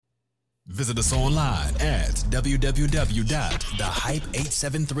Visit us online at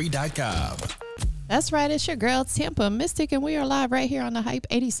www.thehype873.com. That's right. It's your girl, TampaMystic, and we are live right here on the Hype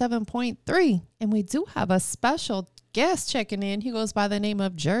 87.3. And we do have a special guest checking in. He goes by the name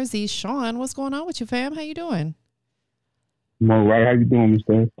of Jerzey Shawn. What's going on with you, fam? How you doing? I'm all right. How you doing,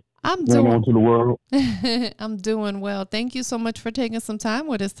 Mr. I'm Going doing on to the world. I'm doing well. Thank you so much for taking some time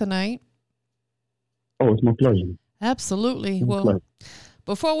with us tonight. Oh, it's my pleasure. Absolutely. Well,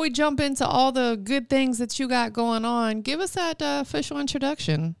 before we jump into all the good things that you got going on, give us that official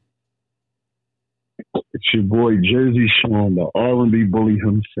introduction. It's your boy Jerzey Shawn, the R&B bully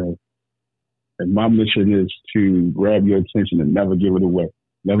himself. And my mission is to grab your attention and never give it away.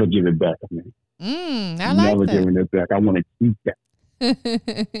 Never give it back. I like never that. giving it back. I want to keep that.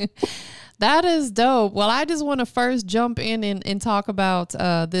 That is dope. Well, I just want to first jump in and talk about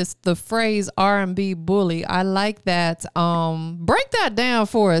the phrase R&B bully. I like that. Break that down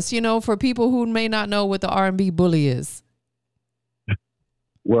for us, for people who may not know what the R&B bully is.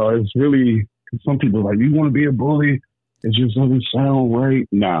 Well, it's really, some people are like, you want to be a bully? It just doesn't sound right.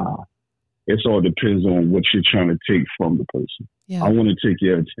 Nah. It all depends on what you're trying to take from the person. Yeah. I want to take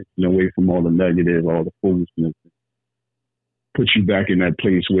your attention away from all the negative, all the foolishness. Put you back in that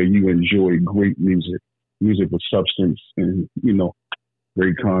place where you enjoy great music with substance and,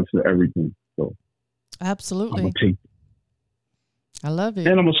 great content, everything. So absolutely. I'm going to take it. I love it.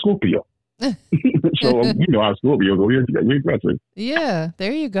 And I'm a Scorpio. So, how Scorpio go. Yeah,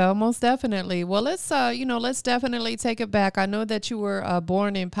 there you go. Most definitely. Well, let's definitely take it back. I know that you were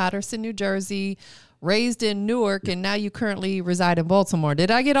born in Paterson, New Jersey, raised in Newark, and now you currently reside in Baltimore.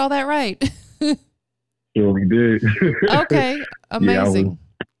 Did I get all that right? Sure, we did. Okay, amazing.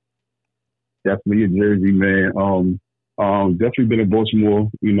 Yeah, definitely a Jersey man. Definitely been in Baltimore,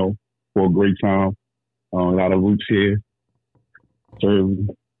 for a great time. A lot of roots here. Served,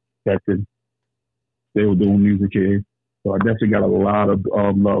 respected. They were doing music here, so I definitely got a lot of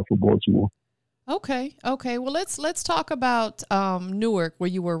love for Baltimore. Okay. Well, let's talk about Newark, where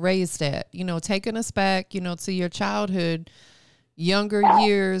you were raised at. Taking us back, to your childhood. Younger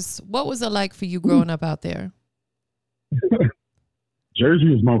years, what was it like for you growing up out there? Jersey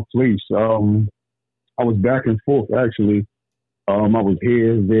was my place. I was back and forth, actually. I was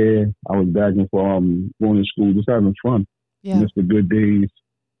here, there. I was back and forth, going to school, just having fun. Yeah. Missed the good days.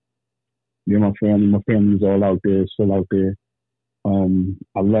 Yeah, my family's all out there, still out there.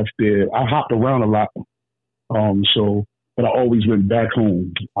 I left there. I hopped around a lot. But I always went back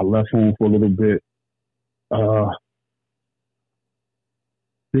home. I left home for a little bit.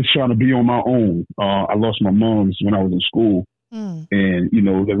 Just trying to be on my own. I lost my moms when I was in school. And,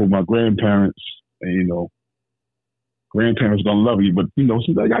 they were my grandparents. And, grandparents don't love you. But, so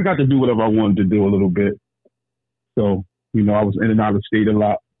I got to do whatever I wanted to do a little bit. So, I was in and out of state a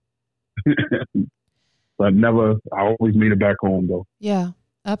lot. But I always made it back home, though. Yeah,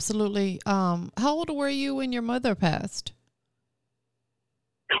 absolutely. How old were you when your mother passed?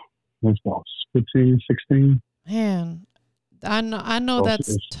 I was about 15, 16. Man, I know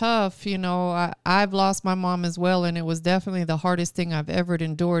that's tough. I've lost my mom as well, and it was definitely the hardest thing I've ever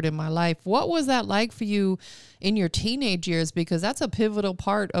endured in my life. What was that like for you in your teenage years? Because that's a pivotal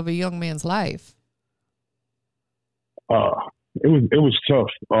part of a young man's life. It was tough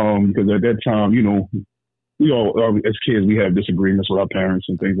because at that time, we all as kids we have disagreements with our parents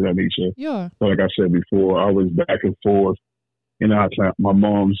and things of that nature. Yeah. So like I said before, I was back and forth. My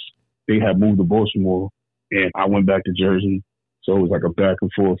mom's they had moved to Baltimore, and I went back to Jersey. So it was like a back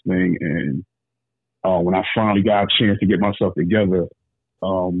and forth thing. And when I finally got a chance to get myself together,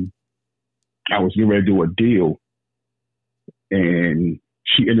 I was getting ready to do a deal, and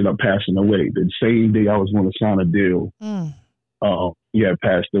she ended up passing away the same day I was going to sign a deal.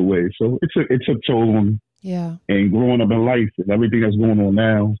 Passed away. So it took toll on me. Yeah. And growing up in life and everything that's going on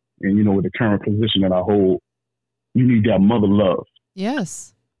now, and with the current position that I hold, you need that mother love.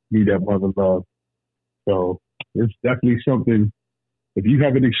 Yes. You need that mother love. So it's definitely something. If you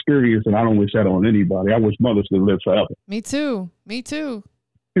haven't experienced, and I don't wish that on anybody, I wish mothers could live forever. Me too. Me too.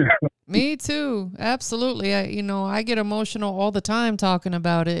 Absolutely. I get emotional all the time talking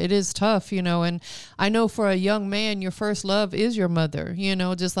about it. It is tough, and I know for a young man, your first love is your mother,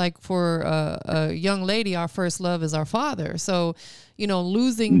 just like for a young lady, our first love is our father. So,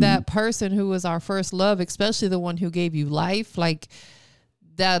 losing that person who was our first love, especially the one who gave you life, like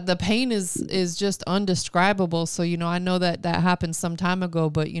that, the pain is just undescribable. So, I know that happened some time ago,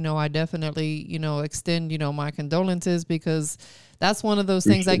 but, I definitely, extend, my condolences, because that's one of those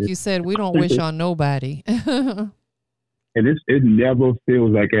things, like you said, we don't wish on nobody. And it never feels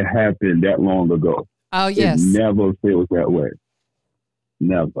like it happened that long ago. Oh, yes. It never feels that way.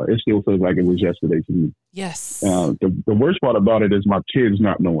 Never. It still feels like it was yesterday to me. Yes. The worst part about it is my kids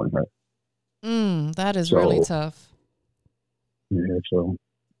not knowing her. That is really tough. Yeah, so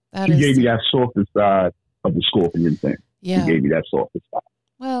she gave me that softer side of the Scorpion thing. Yeah. She gave me that softer side.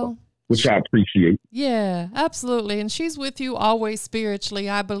 Well, which I appreciate. Yeah, absolutely. And she's with you always spiritually.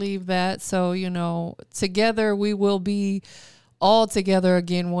 I believe that. So, together we will be all together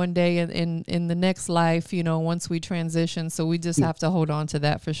again one day in the next life, once we transition. So we just have to hold on to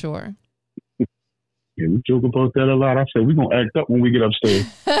that for sure. Yeah, we joke about that a lot. I said, we're going to act up when we get upstairs.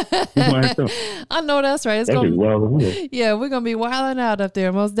 We're going to act up. I know that's right. Yeah, we're going to be wilding out up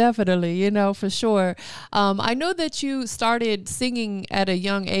there, most definitely, for sure. I know that you started singing at a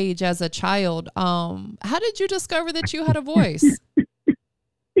young age as a child. How did you discover that you had a voice?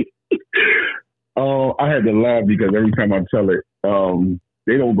 I had to laugh because every time I tell it,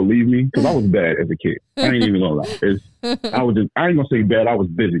 they don't believe me because I was bad as a kid. I ain't even going to lie. I ain't going to say bad. I was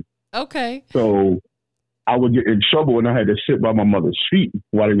busy. Okay. So I would get in trouble and I had to sit by my mother's feet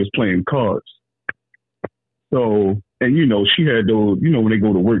while they was playing cards. So, and she had those, when they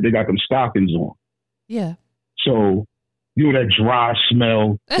go to work, they got them stockings on. Yeah. So, that dry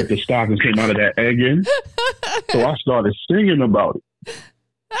smell that the stockings came out of that egg in. So I started singing about it.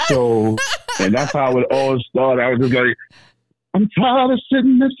 So, and that's how it all started. I was just like, I'm tired of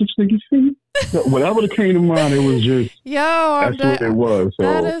sitting next to stinky feet. So whatever that came to mind, it was just, that's what it was. So.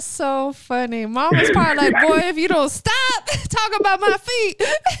 That is so funny. Mom was probably like, boy, if you don't stop talking about my feet.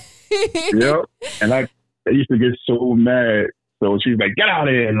 Yep. And I used to get so mad. So she's like, get out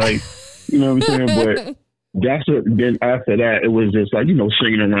of here. And you know what I'm saying? But that's what, then after that, it was just like,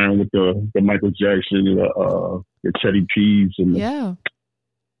 singing around with the Michael Jackson, the Teddy P's. And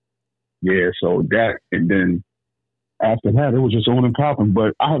so that, and then after that, it was just on and popping.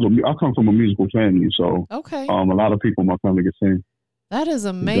 But I come from a musical family, so okay. A lot of people in my family can sing. That is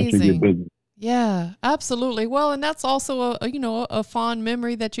amazing. Yeah, absolutely. Well, and that's also a fond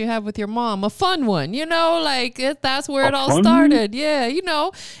memory that you have with your mom, a fun one. That's where it all started. Yeah, it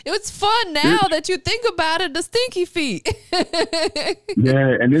was fun now that you think about it. The stinky feet.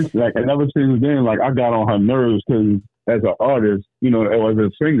 Yeah, and it's like, and ever since then, I got on her nerves because as an artist, as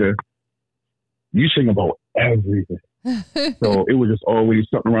a singer, you sing about everything. So it was just always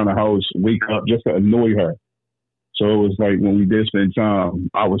something around the house, wake up just to annoy her. So it was like when we did spend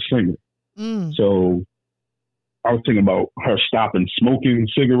time, I was singing. So I was thinking about her stopping smoking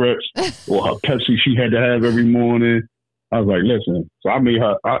cigarettes or her Pepsi she had to have every morning. I was like, listen. So I made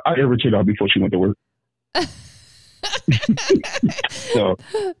her, I irritated her before she went to work. So,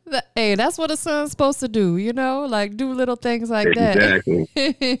 hey, that's what a son's supposed to do, do little things like that.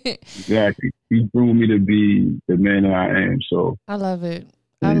 Exactly. He grew me to be the man that I am. So I love it.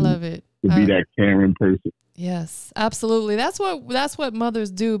 I love it. To be that caring person. Yes, absolutely. That's what mothers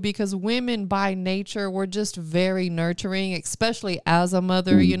do, because women by nature, we're just very nurturing, especially as a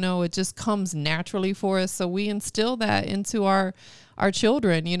mother, it just comes naturally for us. So we instill that into our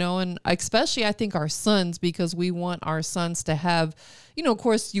children, and especially I think our sons, because we want our sons to have, of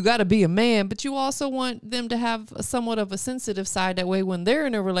course you got to be a man, but you also want them to have somewhat of a sensitive side. That way, when they're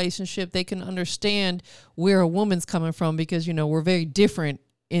in a relationship, they can understand where a woman's coming from, because, we're very different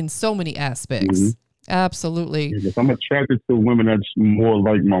in so many aspects. Mm-hmm. Absolutely. Yes, I'm attracted to women that's more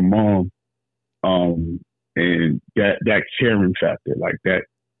like my mom, and that caring factor, like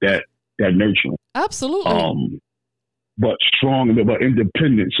that nurturing. Absolutely. But strong, but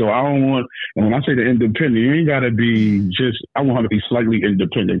independent. So I don't want, and when I say the independent, you ain't got to be I want her to be slightly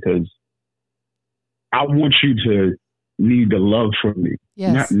independent, because I want you to need the love from me.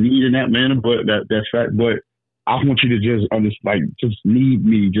 Yes. Not need in that manner, but that fact. But I want you to just understand, just need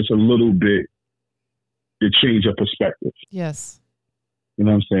me just a little bit to change your perspective. Yes. You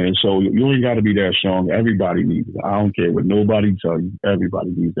know what I'm saying? So you ain't got to be that strong. Everybody needs it. I don't care what nobody tell you. Everybody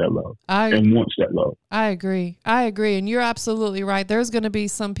needs that love and wants that love. I agree. And you're absolutely right. There's going to be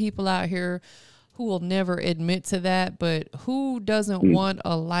some people out here who will never admit to that, but who doesn't want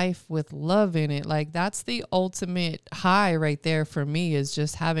a life with love in it? Like, that's the ultimate high right there for me, is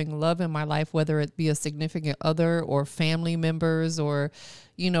just having love in my life, whether it be a significant other or family members, or,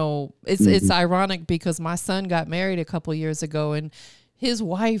 it's ironic because my son got married a couple years ago, and his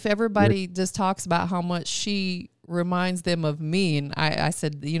wife, everybody just talks about how much she reminds them of me. And I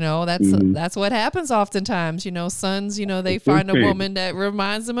said, that's what happens oftentimes, sons, they find a woman that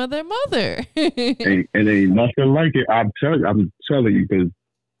reminds them of their mother. and ain't nothing like it. I'm telling you, because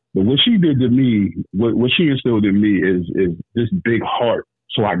what she did to me, what she instilled in me is this big heart.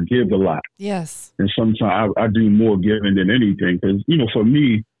 So I give a lot. Yes. And sometimes I do more giving than anything. Because, for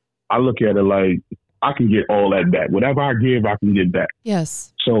me, I look at it like, I can get all that back. Whatever I give, I can get back.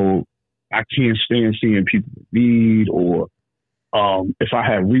 Yes. So I can't stand seeing people in need, or if I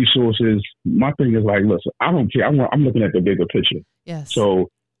have resources. My thing is like, listen, I don't care. I'm looking at the bigger picture. Yes. So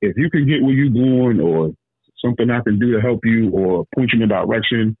if you can get where you're going, or something I can do to help you or point you in the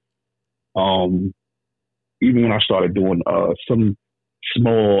direction, even when I started doing some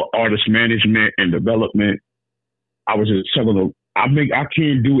small artist management and development, I was just telling them, I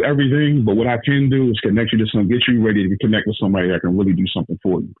can't do everything, but what I can do is connect you to someone, get you ready to connect with somebody that can really do something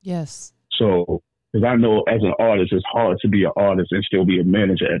for you. Yes. So, because I know as an artist, it's hard to be an artist and still be a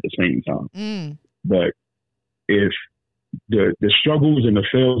manager at the same time. But if the struggles and the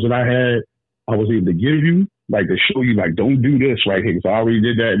fails that I had, I was able to give you, like, to show you, like, don't do this right here, because I already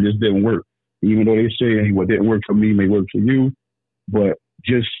did that and this didn't work. Even though they say what didn't work for me may work for you, but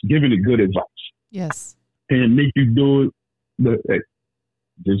just giving it good advice. Yes. And make you do it, but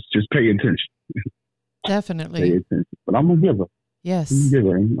just pay attention. Definitely. Pay attention. But I'm a giver. Yes. I'm a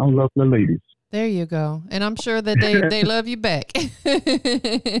giver. I love the ladies. There you go. And I'm sure that they love you back.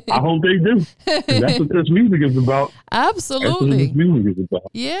 I hope they do. That's what this music is about. Absolutely. That's what this music is about.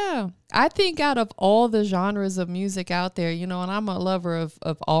 Yeah. I think out of all the genres of music out there, and I'm a lover of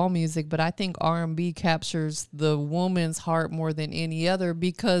all music, but I think R&B captures the woman's heart more than any other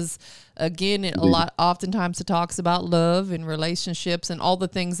because, again, oftentimes it talks about love and relationships and all the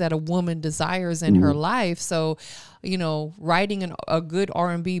things that a woman desires in her life. So, writing a good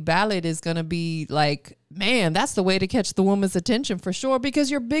R&B ballad is going to be like, man, that's the way to catch the woman's attention for sure, because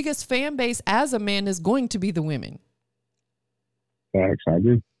your biggest fan base as a man is going to be the women. Facts, I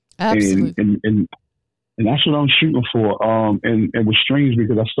agree. Absolutely. And that's what I'm shooting for. And it was strange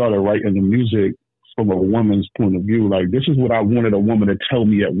because I started writing the music from a woman's point of view. Like, this is what I wanted a woman to tell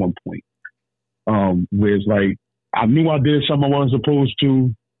me at one point. Where it's like, I knew I did something I wasn't supposed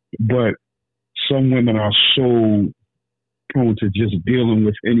to, but some women are so prone to just dealing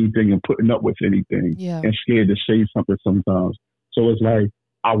with anything and putting up with anything and scared to say something sometimes. So it's like,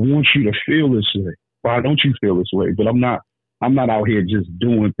 I want you to feel this way. Why don't you feel this way? But I'm not out here just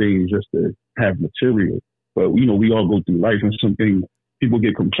doing things just to have material. But, we all go through life, and some things, people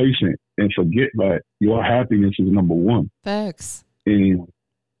get complacent and forget that your happiness is number one. Facts. And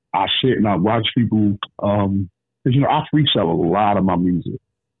I sit and I watch people, because, I freestyle a lot of my music.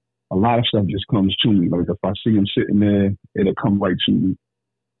 A lot of stuff just comes to me. Like, if I see them sitting there, it'll come right to me.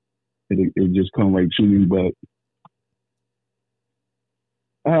 It just come right to me. But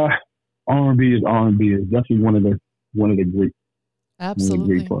R&B is R&B. It's definitely one of the great. Absolutely. One of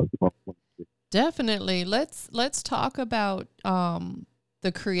the great parts. Definitely. Let's talk about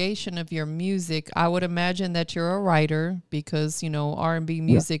the creation of your music. I would imagine that you're a writer because, R&B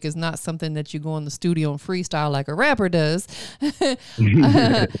music is not something that you go in the studio and freestyle like a rapper does.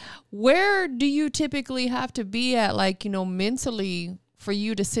 Where do you typically have to be at, like, mentally for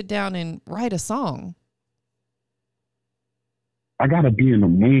you to sit down and write a song? I got to be in the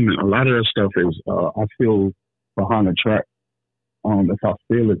moment. A lot of that stuff is, I feel behind the track. If I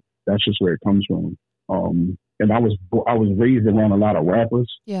feel it, that's just where it comes from. And I was raised around a lot of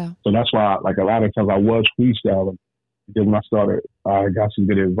rappers. Yeah. So that's why, like, a lot of times I was freestyling. Then when I started, I got some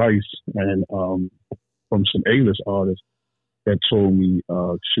good advice and from some A-list artists that told me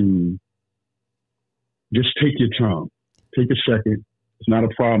to just take your time. Take a second. It's not a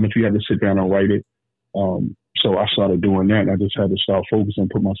problem if you have to sit down and write it. So I started doing that, and I just had to start focusing,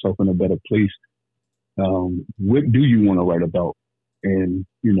 put myself in a better place. What do you want to write about? And,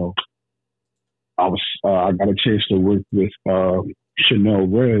 I got a chance to work with Chanel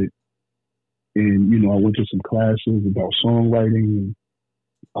Red, and I went to some classes about songwriting.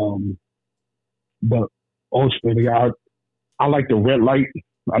 But ultimately, I like the red light.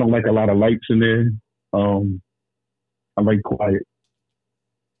 I don't like a lot of lights in there. I like quiet,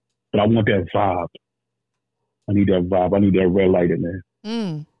 but I want that vibe. I need that vibe. I need that red light in there.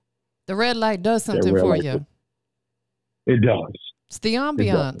 The red light does something for you. It does. It's the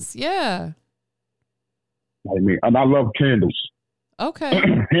ambiance. Yeah. I mean, and I love candles. Okay.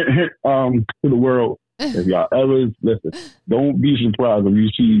 To the world, if y'all ever listen, don't be surprised if you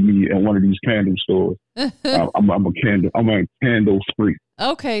see me in one of these candle stores. I'm a candle freak.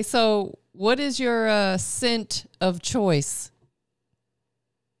 Okay, so what is your scent of choice?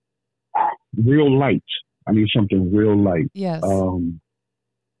 Real light. I need something real light. Yes.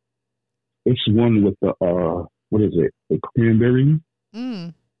 It's one with the what is it? The cranberry.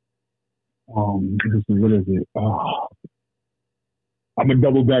 What is it? I'm gonna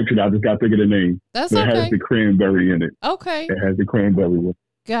double back to that. I just gotta think of the name. That's okay. It has the cranberry in it. Okay. It has the cranberry with it.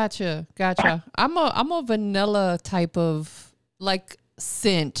 Gotcha. I'm a vanilla type of like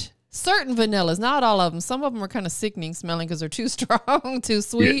scent. certain vanillas, not all of them. Some of them are kind of sickening smelling because they're too strong, too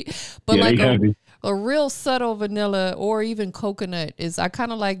sweet. Yeah. But like a real subtle vanilla or even coconut I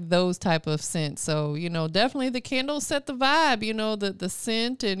kind of like those type of scents. So, definitely the candles set the vibe, the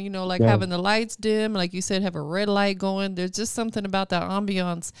scent and, like having the lights dim, like you said, have a red light going. There's just something about that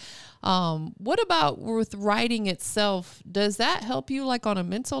ambiance. What about with writing itself? Does that help you like on a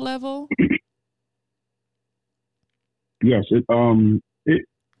mental level? Yes.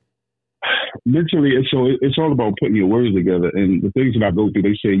 Mentally, it's all about putting your words together. And the things that I go through,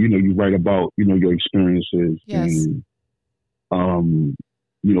 they say, you write about, your experiences yes. and,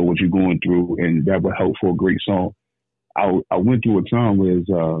 what you're going through, and that would help for a great song. I went through a time where it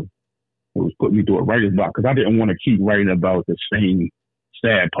was putting me through a writer's block because I didn't want to keep writing about the same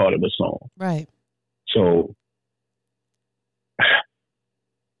sad part of the song. Right. So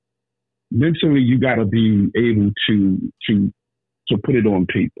mentally, you got to be able to put it on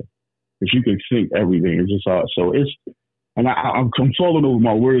paper. Because you can think everything. It's just hard. So I'm falling over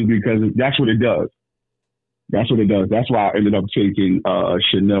my words because that's what it does. That's what it does. That's why I ended up taking a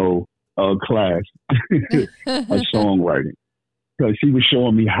Chanel class of songwriting. Because she was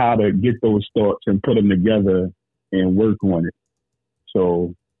showing me how to get those thoughts and put them together and work on it.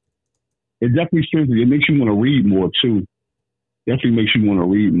 So it definitely strengthens you. It makes you want to read more too. Definitely makes you want to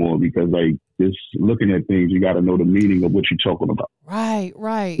read more because like just looking at things, you got to know the meaning of what you're talking about. Right.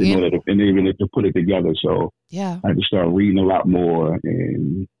 And even to put it together. So yeah, I had to start reading a lot more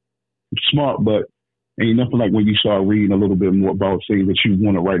and smart, but ain't nothing like when you start reading a little bit more about things that you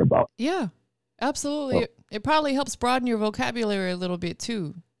want to write about. Yeah, absolutely. So, it probably helps broaden your vocabulary a little bit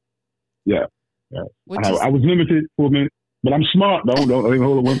too. Yeah. I was limited for a minute, but I'm smart. Don't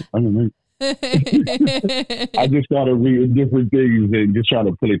hold on. I just started reading different things and just try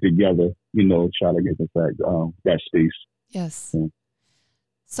to put it together, try to get that space. Yes. Yeah.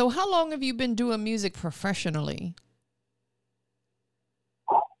 So how long have you been doing music professionally?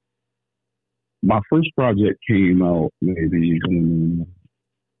 My first project came out maybe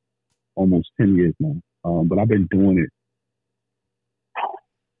almost 10 years now. But I've been doing it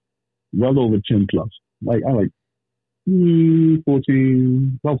well over 10 plus. Like I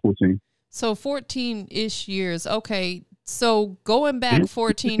 14, about 14. So 14-ish years. Okay. So going back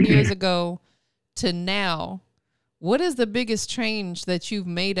 14 years ago to now, what is the biggest change that you've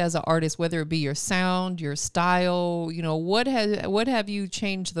made as an artist, whether it be your sound, your style, what have you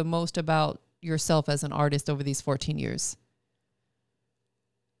changed the most about yourself as an artist over these 14 years?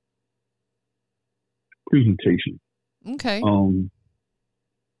 Presentation. Okay.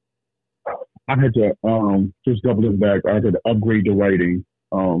 I had to just double it back. I had to upgrade the writing.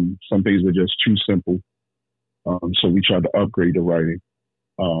 Some things were just too simple. So we tried to upgrade the writing.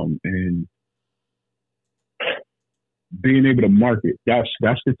 And being able to market, that's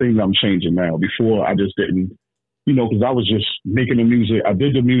the thing that I'm changing now. Before I just didn't, because I was just making the music. I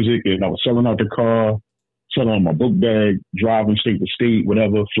did the music and I was selling out the car, selling on my book bag, driving state to state,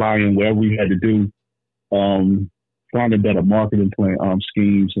 whatever, flying, wherever we had to do. Finding better marketing plan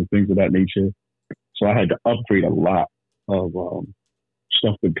schemes and things of that nature. So I had to upgrade a lot of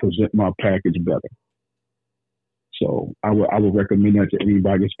stuff to present my package better. So I would recommend that to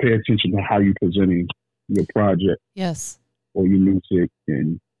anybody. Just pay attention to how you're presenting your project. Yes. Or your music,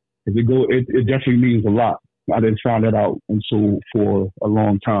 and it definitely means a lot. I didn't find that out until for a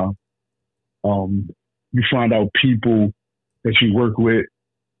long time. You find out people that you work with,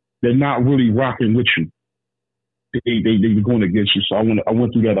 they're not really rocking with you. They're going against you. So I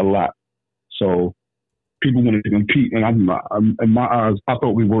went through that a lot. So people wanted to compete, and in my eyes, I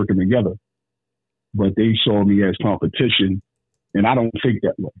thought we were working together, but they saw me as competition, and I don't think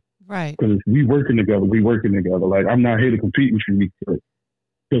that way. Right. Because if we working together. Like I'm not here to compete with you because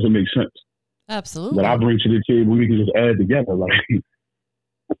it doesn't make sense. Absolutely. But I bring to the table, we can just add together. Like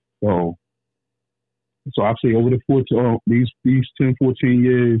so I say over the these 10, 14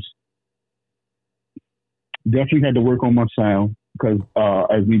 years, definitely had to work on my sound because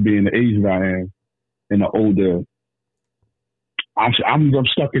as me being the age that I am and the older, I'm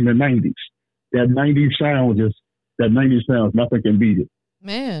stuck in the 90s. That 90s sound, nothing can beat it.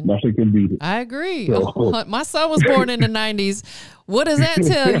 Man, nothing can beat it. I agree. My son was born in the 90s. What does that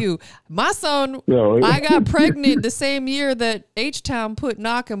tell you? My son, I got pregnant the same year that H-Town put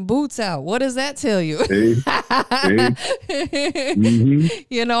Knockin' Boots out. What does that tell you? Mm-hmm.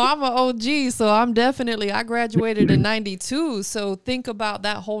 I'm an OG, so I graduated in 92. So think about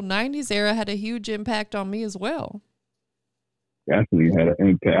that whole 90s era had a huge impact on me as well. Definitely had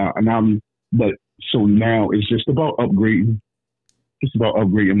an impact. So now it's just about upgrading. Just about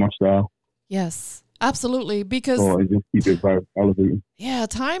upgrading my style. Yes, Absolutely. Because So it just keep it elevating. yeah,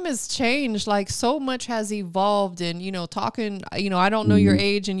 time has changed. Like so much has evolved and, talking, I don't know your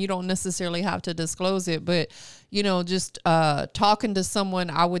age and you don't necessarily have to disclose it, but, just talking to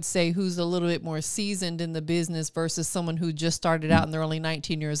someone, I would say who's a little bit more seasoned in the business versus someone who just started out and they're only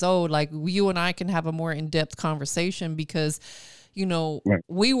 19 years old. Like you and I can have a more in-depth conversation because, Right.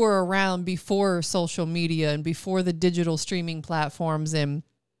 we were around before social media and before the digital streaming platforms and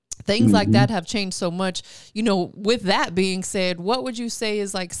things like that have changed so much. With that being said, what would you say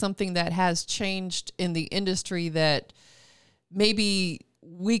is like something that has changed in the industry that maybe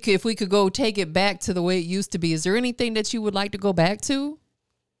if we could go take it back to the way it used to be? Is there anything that you would like to go back to?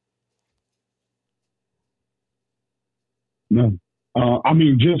 No. I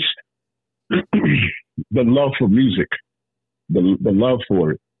mean, just the love for music, the love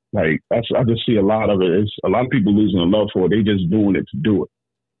for it. Like I just see a lot of it. It's a lot of people losing the love for it. They just doing it to do it.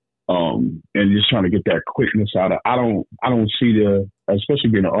 And just trying to get that quickness out of. I don't see especially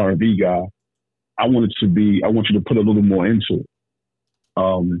being an R&B guy. I want you to put a little more into it.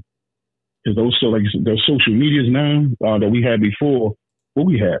 Because those social medias now that we had before, what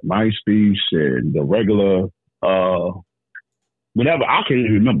we had, MySpace and the regular, whatever, I can't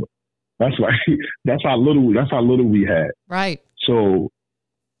even remember. That's how little we had. Right. So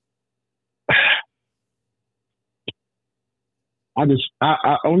I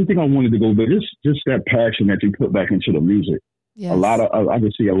only thing I wanted to go, but just that passion that you put back into the music. Yes. I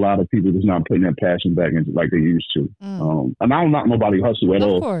just see a lot of people just not putting that passion back into like they used to. And I don't knock nobody hustle at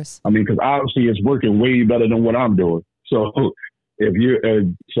all. Of course. I mean, because obviously it's working way better than what I'm doing. So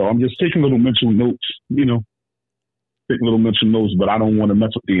so I'm just taking little mental notes, but I don't want to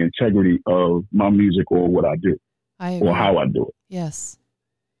mess up the integrity of my music or what I do or how I do it. Yes,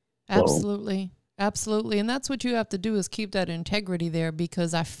 absolutely. Absolutely. And that's what you have to do is keep that integrity there,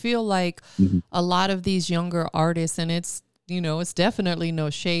 because I feel like a lot of these younger artists, and it's definitely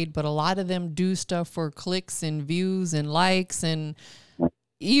no shade, but a lot of them do stuff for clicks and views and likes. And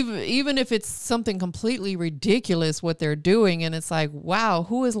even if it's something completely ridiculous what they're doing, and it's like, wow,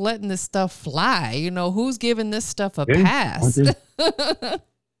 who is letting this stuff fly? Who's giving this stuff a pass?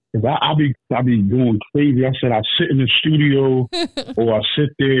 I'll be going crazy. I said I sit in the studio or I sit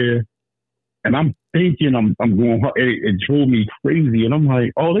there and I'm thinking I'm going. It drove me crazy, and I'm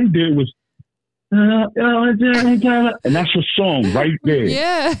like, all they did was, and that's a song right there.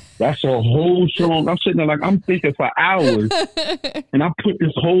 Yeah, that's a whole song. I'm sitting there like I'm thinking for hours, and I put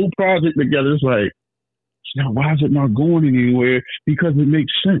this whole project together. It's like, now why is it not going anywhere? Because it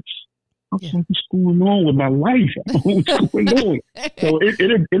makes sense. I'm like, what's going on with my life? What's going on? So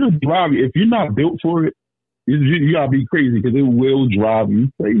it'll drive you if you're not built for it. You gotta be crazy because it will drive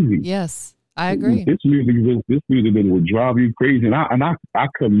you crazy. Yes. I agree. This music will drive you crazy, and I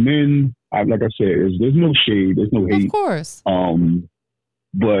commend. Like I said, there's no shade, there's no hate, of course.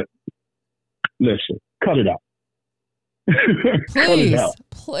 But listen, cut it out. Please, cut it out.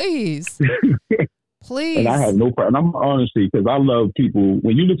 Please. And I have no problem. And I'm honestly, because I love people.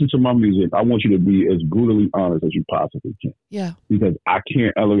 When you listen to my music, I want you to be as brutally honest as you possibly can. Yeah. Because I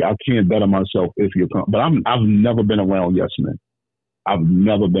can't better myself if you're. But I've never been around yes men. I've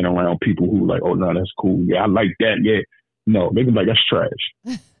never been around people who like, oh no, that's cool. Yeah, I like that. Yeah, no, they be like, that's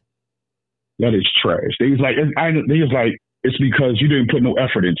trash. That is trash. They was like, it's because you didn't put no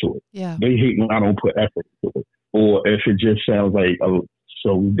effort into it. Yeah. They hate when I don't put effort into it, or if it just sounds like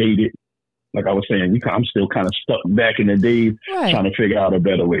so dated. Like I was saying, I'm still kind of stuck back in the days, trying to figure out a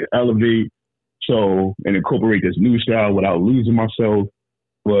better way to elevate, and incorporate this new style without losing myself.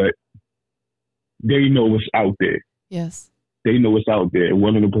 But they know it's out there. Yes. They know it's out there.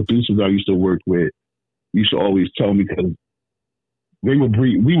 One of the producers I used to work with used to always tell me, because we were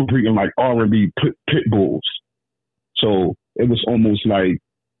breeding like R&B pit bulls. So it was almost like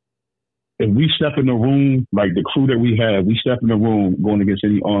if we step in the room, like the crew that we had, we step in the room going against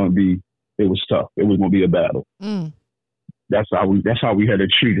any R&B, it was tough. It was going to be a battle. That's how we had to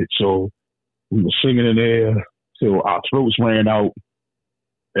treat it. So we were singing in there till our throats ran out.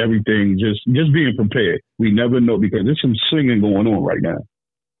 Everything, just being prepared. We never know, because there's some singing going on right now.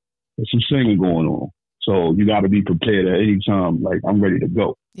 There's some singing going on. So you got to be prepared at any time. Like, I'm ready to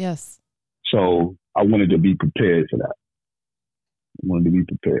go. Yes. So I wanted to be prepared for that.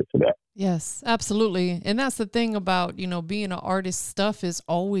 Yes, absolutely. And that's the thing about, being an artist. Stuff is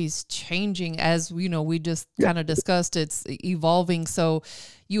always changing, as, we just kind of discussed. It's evolving. So,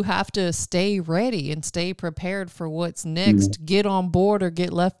 you have to stay ready and stay prepared for what's next, get on board or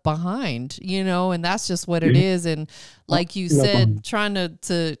get left behind, and that's just what it is. And like you said, trying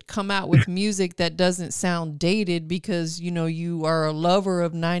to come out with music that doesn't sound dated because, you are a lover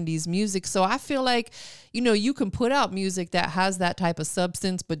of 90s music. So I feel like, you can put out music that has that type of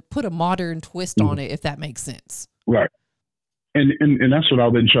substance, but put a modern twist on it, if that makes sense. Right. And that's what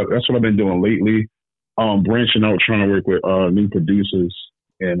I've been doing lately. Branching out, trying to work with new producers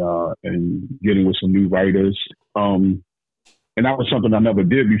and getting with some new writers. And that was something I never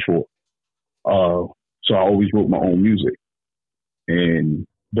did before. So I always wrote my own music.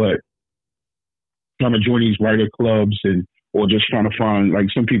 But trying to join these writer clubs or just trying to find like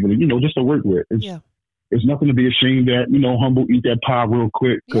some people, just to work with. It's nothing to be ashamed at, humble, eat that pie real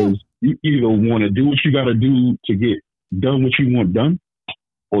quick because you either want to do what you got to do to get done what you want done,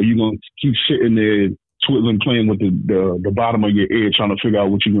 or you're going to keep sitting there twiddling, playing with the bottom of your ear, trying to figure out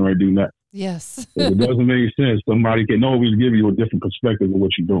what you're going to do next. Yes. If it doesn't make sense, somebody can always give you a different perspective of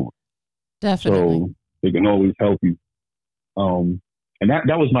what you're doing. Definitely. So they can always help you. And that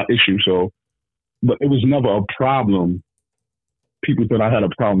was my issue. So, but it was never a problem. People thought I had a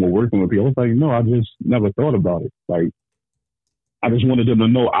problem with working with people. I was like, no, I just never thought about it. Like, I just wanted them to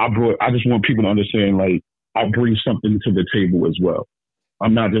know I just want people to understand, like, I bring something to the table as well.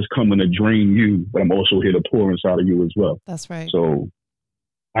 I'm not just coming to drain you, but I'm also here to pour inside of you as well. That's right. So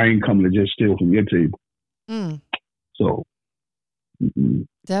I ain't coming to just steal from your table. So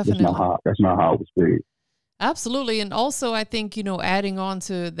definitely, that's not how it was made. Absolutely. And also, I think, adding on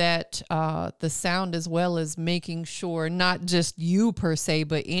to that, the sound as well as making sure not just you per se,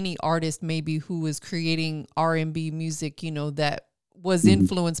 but any artist maybe who is creating R&B music, that was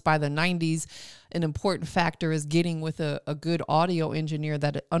influenced by the 90s. An important factor is getting with a good audio engineer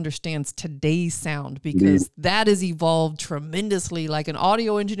that understands today's sound, because that has evolved tremendously. Like an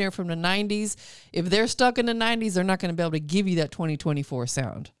audio engineer from the 90s, if they're stuck in the 90s, they're not going to be able to give you that 2024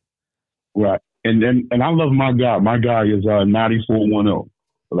 sound. Right. And I love my guy. My guy is 9410,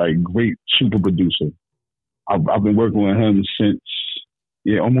 like great super producer. I've been working with him since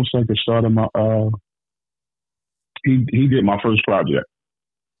almost like the start of my he did my first project.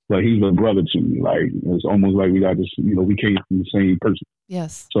 Like he's a brother to me. Like it's almost like we got this, we came from the same person.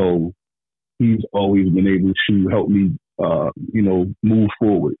 Yes. So he's always been able to help me move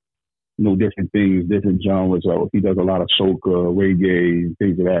forward. Different things, different genres. So he does a lot of soca, reggae,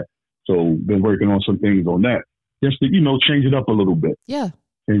 things of that. So been working on some things on that, just to, change it up a little bit. Yeah.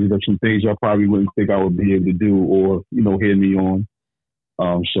 Change it up some things I probably wouldn't think I would be able to do or, hear me on.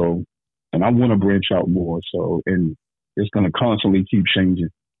 And I want to branch out more. So, and it's going to constantly keep changing.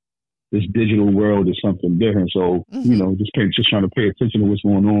 This digital world is something different. So, just trying to pay attention to what's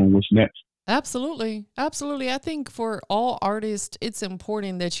going on, what's next. Absolutely. Absolutely. I think for all artists, it's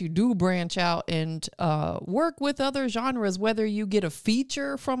important that you do branch out and work with other genres, whether you get a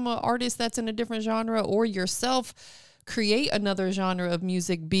feature from an artist that's in a different genre or yourself create another genre of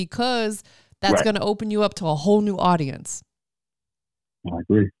music, because that's going to open you up to a whole new audience. I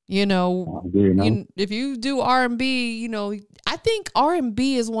agree. If you do R&B, I think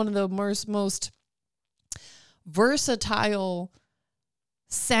R&B is one of the most versatile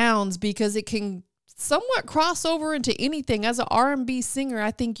sounds, because it can somewhat cross over into anything. As an R&B singer, I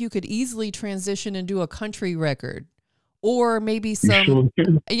think you could easily transition and do a country record, or maybe some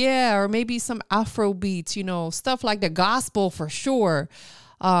or maybe some Afro beats, stuff like the gospel for sure.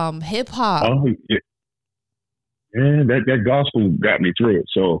 Hip hop. Oh, yeah. Yeah, that gospel got me through it.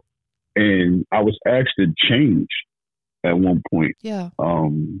 So, and I was asked to change at one point. Yeah.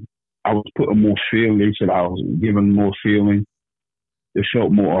 I was putting more feeling. They said I was giving more feeling. It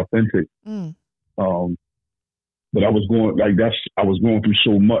felt more authentic. But I was going through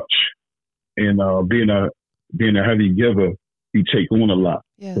so much, and being a heavy giver, you take on a lot.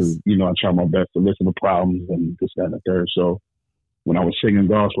 Yes. 'Cause, I try my best to listen to problems and this, that, and the third. So when I was singing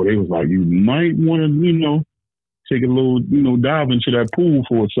gospel, they was like, you might want to, take a little, dive into that pool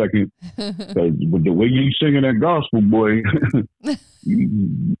for a second. But the way you singing that gospel, boy,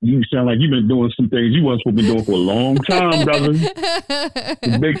 you sound like you've been doing some things you weren't supposed to be doing for a long time, brother.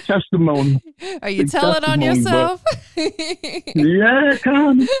 A big testimony. Are you telling on yourself? Yeah,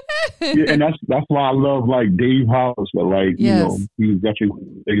 kind of. Yeah, and that's why I love like Dave Hollis. But like, he was definitely one of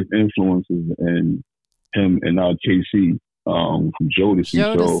the biggest influences, and him and KC from Jodeci.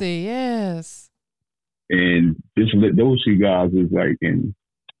 Jodeci, yes. And just those two guys is like, and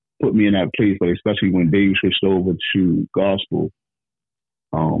put me in that place, but especially when Dave switched over to gospel,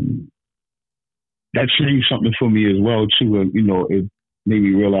 that changed something for me as well too. And, it made me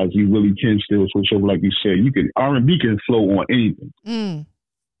realize you really can still switch over, like you said. R&B can flow on anything.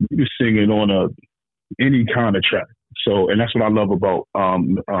 you can sing it on any kind of track. So, and that's what I love about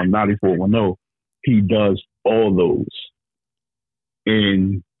 9410. He does all those,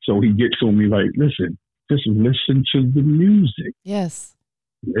 and so he gets on me like, listen, just listen to the music. Yes.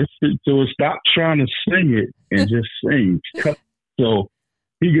 Listen to it. Stop trying to sing it and just sing. So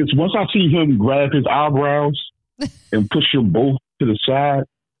he gets, once I see him grab his eyebrows and push them both to the side,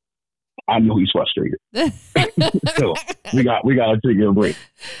 I know he's frustrated. So we got to take a break.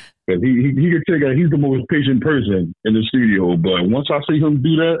 Because he can take he's the most patient person in the studio, but once I see him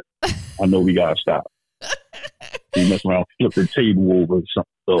do that, I know we gotta stop. He mess around, flip the table over or something.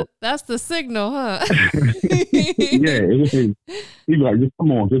 So that's the signal, huh? Yeah, he's like, just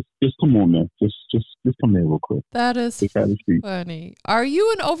come on, just come on, man, just come here real quick. That is funny. Are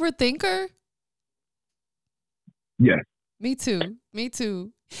you an overthinker? Yeah. Me too.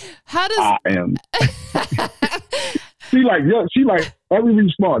 How does I am? She like every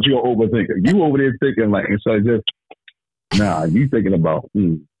response, you're an overthinker. You over there thinking like, and so just, nah, you thinking about,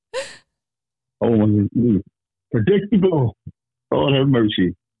 predictable. Lord have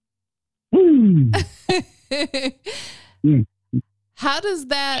mercy. How does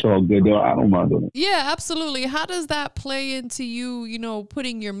that? So good though. I don't mind doing it. Yeah, absolutely. How does that play into you,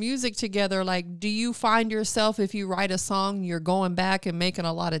 putting your music together? Like, do you find yourself, if you write a song, you're going back and making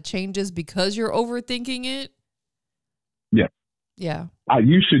a lot of changes because you're overthinking it? Yeah. Yeah. I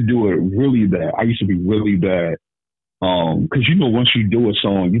used to do it really bad. I used to be really bad. Because once you do a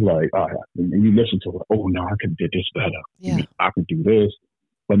song, you like, and you listen to it, oh no, I could do this better. Yeah. I could do this.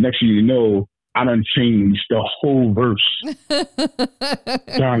 But next thing you know, I done changed the whole verse. It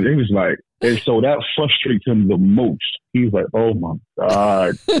was like, and so that frustrates him the most. He's like, oh my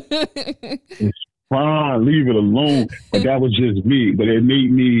God. It's fine, leave it alone. But that was just me. But it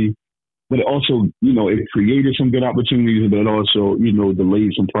made me, but it also, it created some good opportunities, but it also,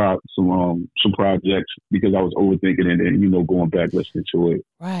 delayed some projects because I was overthinking it and, going back listening to it.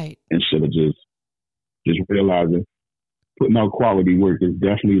 Right. Instead of just realizing putting out quality work is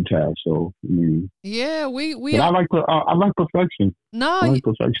definitely a task. So, yeah, I like perfection. No, I like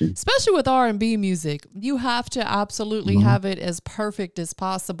perfection. Especially with R&B music, you have to absolutely have it as perfect as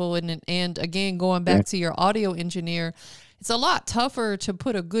possible. And again, going back to your audio engineer, it's a lot tougher to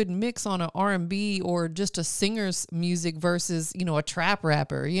put a good mix on an R&B or just a singer's music versus, a trap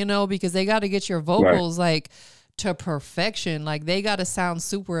rapper, because they got to get your vocals to perfection. Like they got to sound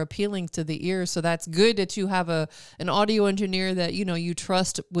super appealing to the ear. So that's good that you have an audio engineer that, you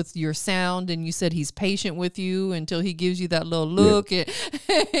trust with your sound. And you said he's patient with you until he gives you that little look. Yeah.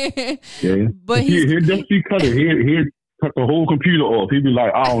 But he'll definitely cut it. He'll cut the whole computer off. He'd be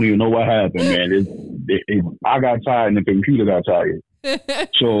like, I don't even know what happened, man. I got tired and the computer got tired.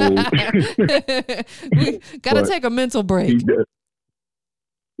 So we gotta take a mental break.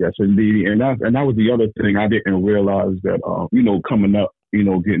 Yes, indeed. And that was the other thing. I didn't realize that coming up,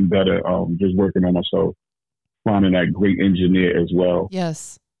 getting better, just working on myself, finding that great engineer as well.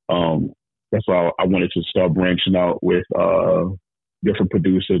 Yes. That's why I wanted to start branching out with different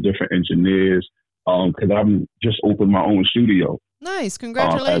producers, different engineers, because I'm just opened my own studio. Nice.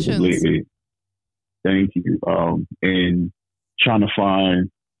 Congratulations. As of lately. Thank you. And trying to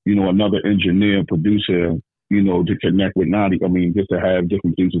find, another engineer, producer, to connect with Nadi. I mean, just to have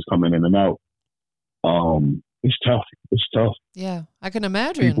different producers coming in and out. It's tough. It's tough. Yeah, I can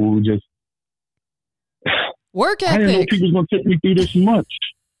imagine. People who just work ethic. I didn't know people was gonna take me through this much.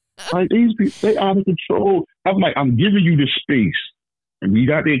 Like these people, they out of control. I'm like, I'm giving you the space, and we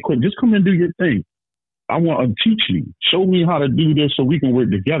got the equipment. Just come and do your thing. I want to teach me, show me how to do this, so we can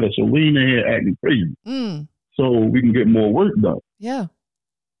work together. So we ain't in here acting crazy, so we can get more work done. Yeah.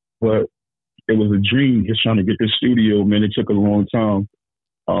 But it was a dream just trying to get this studio. Man, it took a long time,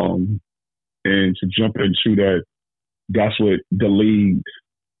 and to jump into that, that's what delayed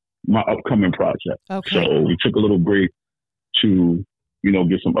my upcoming project. Okay. So we took a little break to,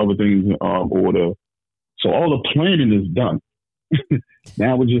 get some other things in order. So all the planning is done.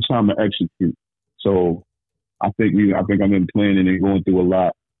 Now it's just time to execute. So I think I've been planning and going through a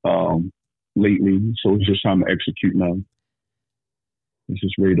lot lately. So it's just time to execute now. It's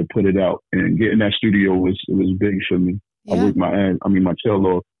just ready to put it out. And getting that studio was big for me. Yeah. I worked my tail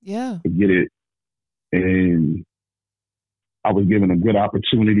off to get it. And I was given a good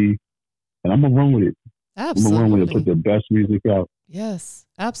opportunity. And I'm going to run with it. Absolutely. I'm going to run with it, put the best music out. Yes,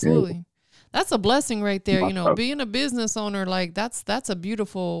 absolutely. Yeah. That's a blessing right there. My being a business owner, like that's a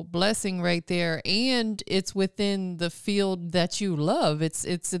beautiful blessing right there. And it's within the field that you love. It's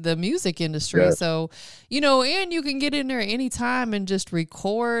the music industry. Yes. So, and you can get in there anytime and just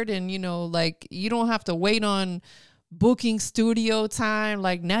record and, like you don't have to wait on booking studio time.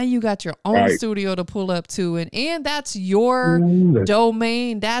 Like now you got your own Right. studio to pull up to, and that's your Ooh,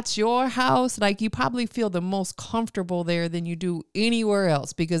 domain. That's your house. Like you probably feel the most comfortable there than you do anywhere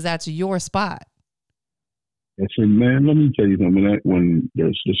else because that's your spot. that's it, man. Let me tell you something. When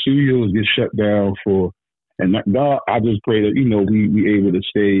the studios get shut down and God, I just pray that we able to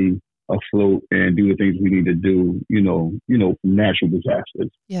stay afloat and do the things we need to do. Natural disasters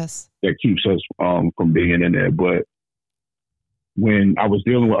Yes. that keeps us from being in there. But when I was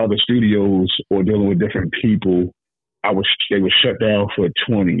dealing with other studios or dealing with different people, they were shut down for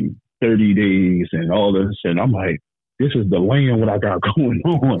 20, 30 days and all this, and I'm like, this is delaying what I got going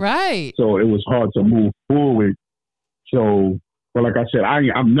on. Right. So it was hard to move forward. So, but like I said,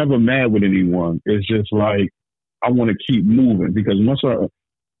 I'm never mad with anyone. It's just like I want to keep moving because once I'm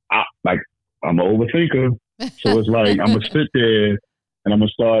an overthinker, so it's like I'm gonna sit there and I'm gonna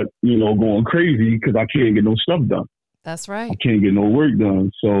start, going crazy because I can't get no stuff done. That's right. I can't get no work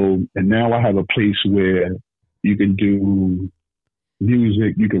done. So, and now I have a place where you can do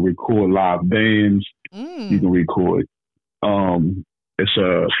music, you can record live bands, you can record. It's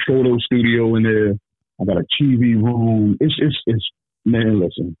a photo studio in there. I got a TV room. It's man,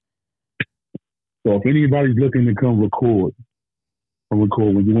 listen. So if anybody's looking to come record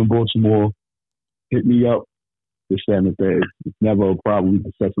when you're in Baltimore, hit me up. This, that, and the third. It's never a problem. We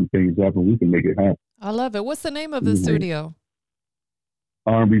can set some things up and we can make it happen. I love it. What's the name of the studio?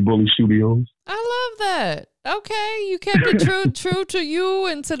 R&B Bully Studios. I love that. Okay, you kept it true to you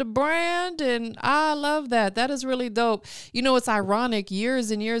and to the brand, and I love that. That is really dope. It's ironic.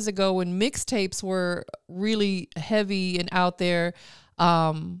 Years and years ago, when mixtapes were really heavy and out there,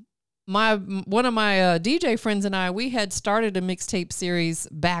 one of my DJ friends and I, we had started a mixtape series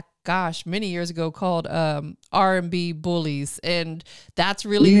back, many years ago called R&B Bullies. And that's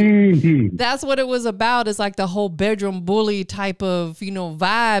really, that's what it was about. It's like the whole bedroom bully type of,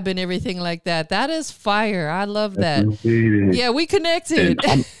 vibe and everything like that. That is fire. I love that. Yeah, we connected.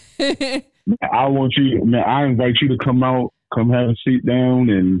 I want you, man, I invite you to come out, come have a seat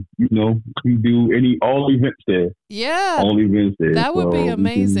down and, we do all events there. Yeah. All events there. That would be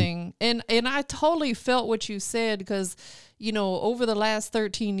amazing. And I totally felt what you said because, over the last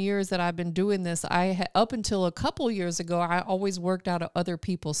 13 years that I've been doing this, up until a couple years ago, I always worked out of other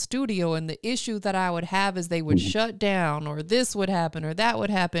people's studio. And the issue that I would have is they would shut down or this would happen or that would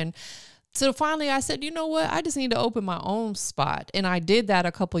happen. So finally I said, you know what? I just need to open my own spot. And I did that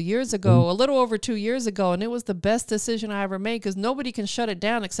a couple years ago, a little over 2 years ago. And it was the best decision I ever made because nobody can shut it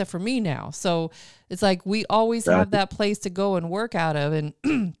down except for me now. So it's like we always have that place to go and work out of.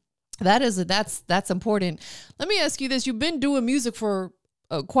 And that's important. Let me ask you this. You've been doing music for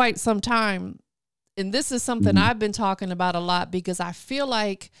quite some time. And this is something I've been talking about a lot because I feel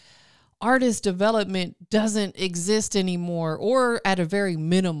like artist development doesn't exist anymore or at a very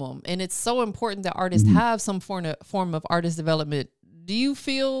minimum. And it's so important that artists have some form of artist development. Do you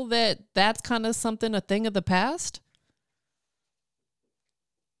feel that that's kind of a thing of the past?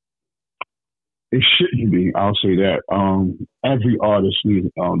 It shouldn't be. I'll say that. Every artist needs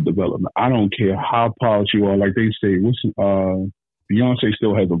development. I don't care how polished you are. Like they say, Beyonce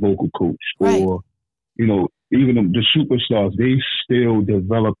still has a vocal coach, right. Or even the superstars. They still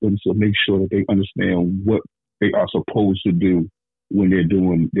develop them to make sure that they understand what they are supposed to do when they're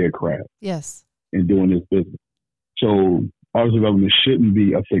doing their craft. Yes, and doing this business. So artist development shouldn't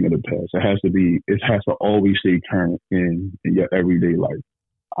be a thing of the past. It has to always stay current in your everyday life.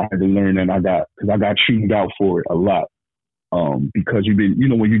 I had to learn that because I got tuned out for it a lot. Because you've been,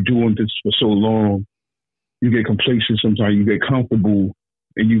 when you're doing this for so long, you get complacent sometimes, you get comfortable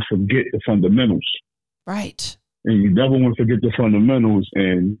and you forget the fundamentals. Right. And you never want to forget the fundamentals,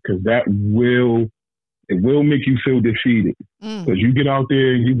 and because it will make you feel defeated. Because you get out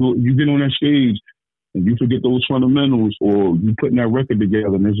there and you get on that stage and you forget those fundamentals, or you putting that record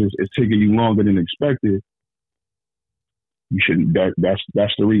together and it's taking you longer than expected. You shouldn't.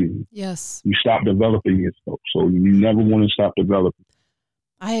 That's the reason. Yes. You stop developing yourself, so you never want to stop developing.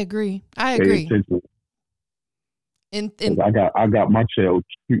 I agree. Pay attention. And I got myself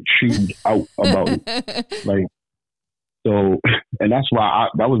chewed out about it, like so, and that's why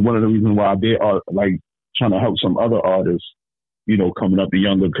that was one of the reasons why I did like trying to help some other artists, coming up the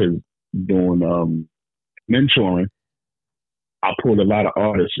younger, because doing mentoring. I pulled a lot of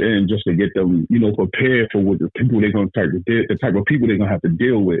artists in just to get them, prepared for what the people they're going to the type of people they're going to have to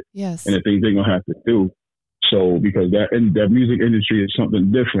deal with, yes, and the things they're going to have to do. So because that music industry is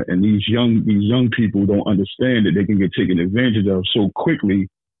something different, and these young people don't understand that they can get taken advantage of so quickly.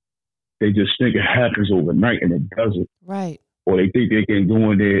 They just think it happens overnight, and it doesn't. Right. Or they think they can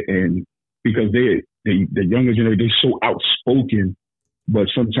go in there and because the younger generation, they're so outspoken, but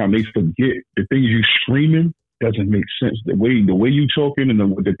sometimes they forget the things you screaming doesn't make sense. The way you talking and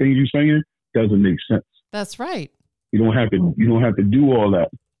the things you saying doesn't make sense. That's right. You don't have to do all that.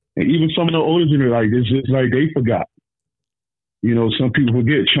 And even some of the older generation, like it's just like they forgot. You know, some people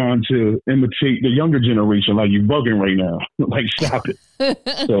forget trying to imitate the younger generation, like you bugging right now. Like, stop it.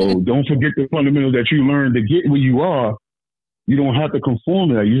 So don't forget the fundamentals that you learned to get where you are. You don't have to conform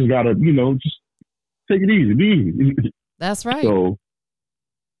to that. You just gotta, just take it easy, be easy. That's right. So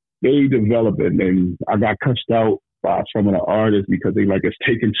they develop it, and I got cussed out by some of the artists because they like it's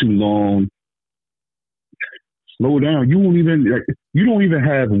taking too long. Slow down. You don't even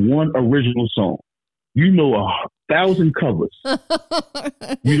have one original song. You know 1,000 covers.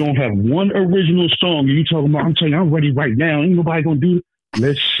 You don't have one original song. You talking about? I'm telling you, I'm ready right now. Ain't nobody gonna do it.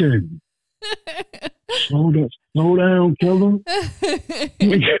 Listen. Slow down, killer.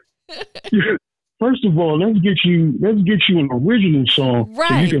 First of all, let's get you an original song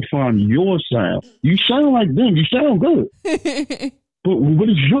so you can find your sound. You sound like them. You sound good. But what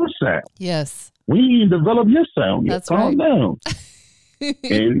is your sound? Yes. We ain't even develop your sound yet. That's Calm down.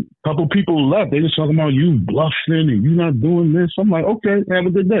 And a couple people left. They just talking about you bluffing and you not doing this. I'm like, okay, have a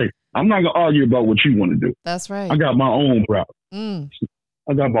good day. I'm not gonna argue about what you want to do. That's right. I got my own problem.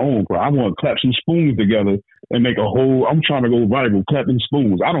 I got my own problem. I want to clap some spoons together and make a whole. I'm trying to go viral, clapping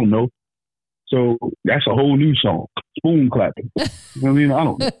spoons. I don't know. So that's a whole new song, spoon clapping. You know what I mean? I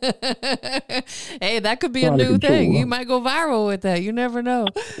don't know. Hey, that could be a new thing. You might go viral with that. You never know.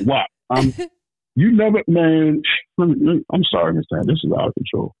 Wow. You never, man. I'm sorry, Miss Sam. This is out of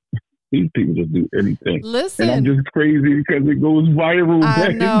control. These people just do anything. Listen, and I'm just crazy because it goes viral. I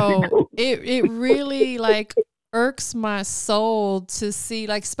know. It really irks my soul to see,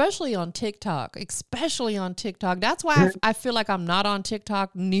 especially on TikTok. That's why I feel like I'm not on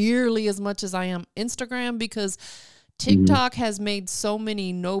TikTok nearly as much as I am Instagram, because TikTok has made so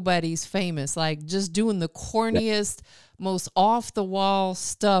many nobodies famous, just doing the corniest, most off the wall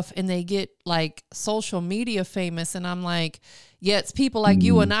stuff, and they get social media famous. And I'm like, yeah, it's people like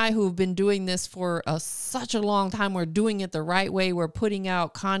you and I who've been doing this for such a long time. We're doing it the right way. We're putting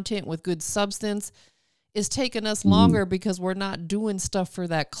out content with good substance. It's taking us longer because we're not doing stuff for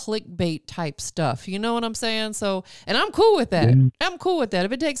that clickbait type stuff. You know what I'm saying? So, and I'm cool with that. I'm cool with that.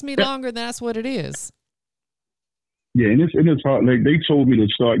 If it takes me longer, that's what it is. Yeah, and it's hard. Like they told me to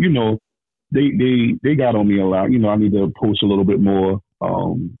start, they got on me a lot. I need to post a little bit more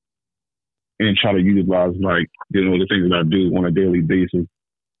and try to utilize the things that I do on a daily basis.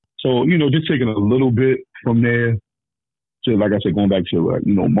 So, just taking a little bit from there to, like I said, going back to,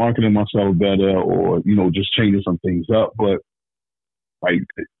 marketing myself better or, just changing some things up. But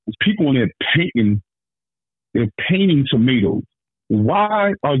people in there they're painting tomatoes.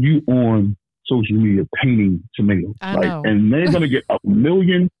 Why are you on social media painting tomatoes? I know. And they're going to get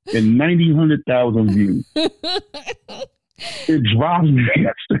 1,090,000 views. It drives me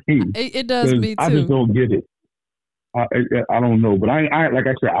insane. It does me too. I just don't get it. I don't know. But I like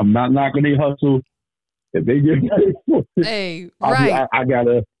I said, I'm not knocking their hustle. If they get hey, right. I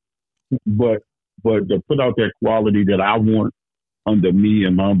gotta, but to put out that quality that I want under me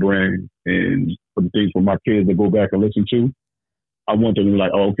and my brand, and for the things for my kids to go back and listen to, I want them to be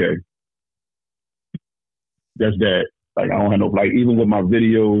like, oh, okay, that's that. I don't have no, even with my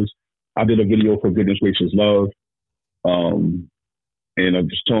videos, I did a video for Goodness Gracious Love, and I'm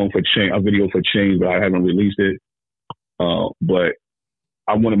just telling for change, a video for change, but I haven't released it. But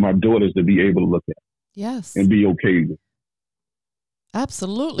I wanted my daughters to be able to look at. Yes. And be okay with it.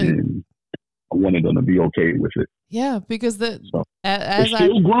 Absolutely. And I wanted them to be okay with it. Yeah, because as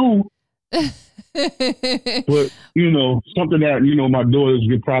still grown. But, something that, my daughters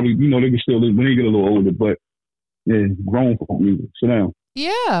could probably, they can still, when they get a little older, but they're grown for music. Sit down.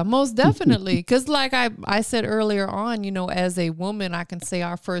 Yeah, most definitely. Because like I said earlier on, as a woman, I can say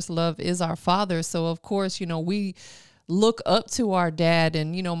our first love is our father. So, of course, we look up to our dad,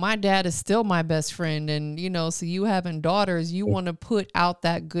 and my dad is still my best friend, and so you having daughters, you want to put out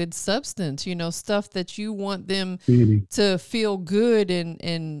that good substance, stuff that you want them to feel good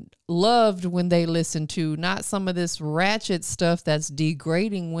and loved when they listen to, not some of this ratchet stuff that's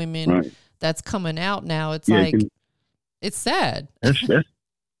degrading women that's coming out now. It's it's sad. That's at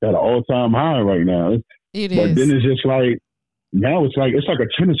an all-time high right now. It but is. Then it's just now it's like a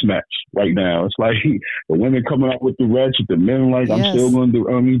tennis match right now. It's like the women coming up with the ratchet, the men I'm still going to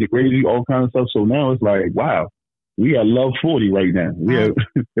do, the crazy, all kinds of stuff. So now it's like, wow, we got Love 40 right now.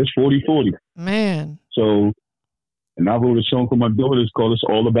 It's 40-40. Man. So, and I wrote a song for my daughters called It's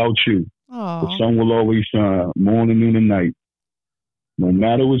All About You. Aww. The sun will always shine, morning, noon, and night. No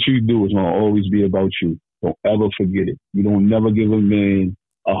matter what you do, it's gonna always be about you. Don't ever forget it. You don't never give a man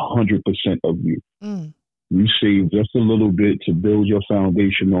 100% of you. Mm. You save just a little bit to build your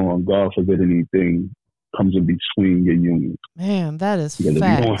foundation on. God forbid anything comes in between your union. Man, that is Because if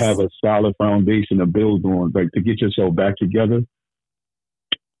you don't facts. have a solid foundation to build on, like to get yourself back together,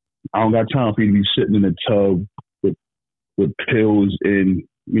 I don't got time for you to be sitting in a tub with pills and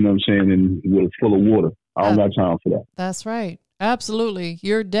you know what I'm saying, and with full of water. I don't got time for that. That's right. Absolutely.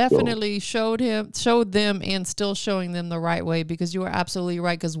 You're definitely showed them and still showing them the right way, because you are absolutely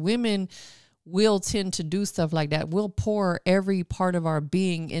right. Because women will tend to do stuff like that. We'll pour every part of our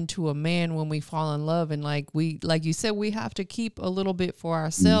being into a man when we fall in love. And like you said, we have to keep a little bit for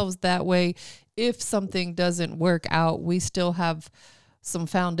ourselves. That way, if something doesn't work out, we still have some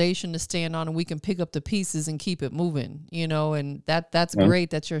foundation to stand on, and we can pick up the pieces and keep it moving, you know. And that's great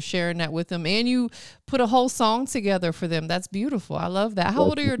that you're sharing that with them, and you put a whole song together for them. That's beautiful. I love that. How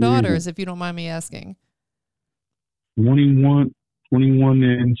old are your daughters, if you don't mind me asking? 21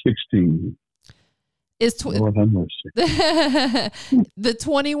 and 16. Is the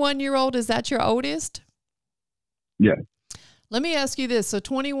 21-year-old, is that your oldest? Yeah. Let me ask you this. So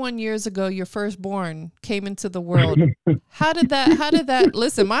 21 years ago, your firstborn came into the world. How did that,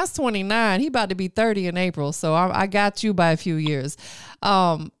 listen, mine's 29. He about to be 30 in April. So I got you by a few years.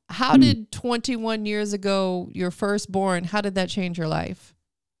 How did 21 years ago, your firstborn, how did that change your life?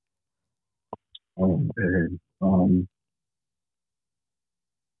 Oh, man.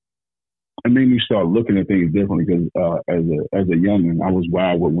 It made me start looking at things differently because as a youngin', I was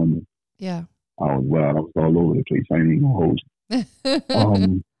wild with women. Yeah. I was wild. I was all over the place. I ain't even gonna hold you.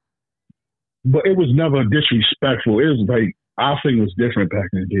 But it was never disrespectful. It was like, our thing was different back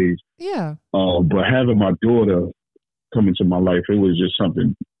in the days. Yeah. But having my daughter come into my life, it was just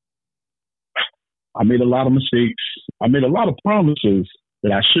something. I made a lot of mistakes. I made a lot of promises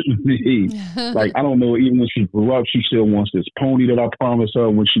that I shouldn't have made. Like, I don't know, even when she grew up, she still wants this pony that I promised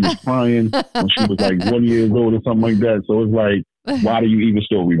her when she was crying, when she was like 1 year old or something like that. So it's like, why do you even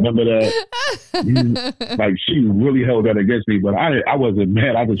still remember that? Like, she really held that against me, but I wasn't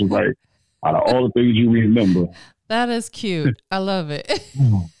mad. I just was like, out of all the things you remember. That is cute. I love it.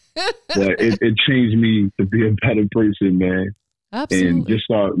 But it changed me to be a better person, man. Absolutely. And just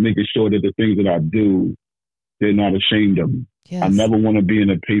start making sure that the things that I do, they're not ashamed of me. Yes. I never want to be in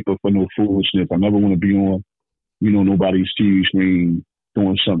the paper for no foolishness. I never want to be on, nobody's TV screen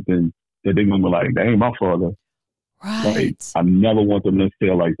doing something that they're going to be like, that ain't my father. Right. Like, I never want them to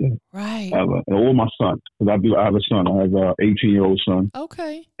feel like that. Right. Ever. Or my son, because I have a son. I have an 18-year-old son.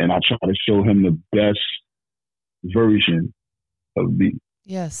 Okay. And I try to show him the best version of me.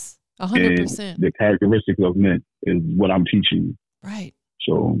 Yes. 100%. And the characteristics of men is what I'm teaching you. Right.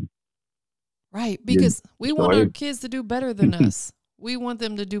 So. Right. Because we want our kids to do better than us. We want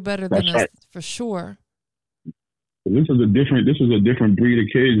them to do better than us, for sure. This is a different breed of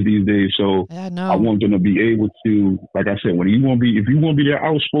kids these days. So I know. I want them to be able to, like I said, if you want to be that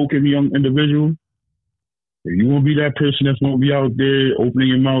outspoken young individual, if you want to be that person that's going to be out there opening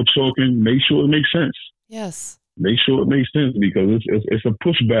your mouth talking, make sure it makes sense. Yes. Make sure it makes sense, because it's a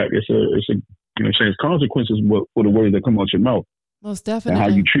pushback. It's it's consequences for the words that come out your mouth. Most definitely.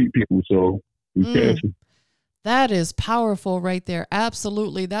 And how you treat people. So be careful. That is powerful right there.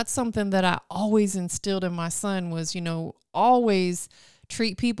 Absolutely. That's something that I always instilled in my son was, always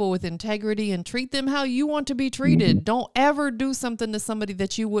treat people with integrity and treat them how you want to be treated. Mm-hmm. Don't ever do something to somebody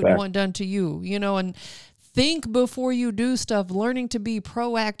that you wouldn't want done to you, and think before you do stuff, learning to be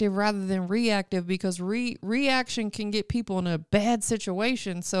proactive rather than reactive, because reaction can get people in a bad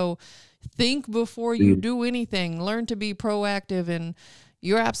situation. So think before you do anything, learn to be proactive. And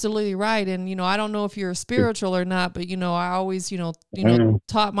you're absolutely right. And, I don't know if you're spiritual or not, but, I always,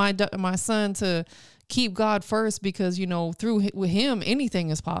 taught my son to keep God first, because, through with him, anything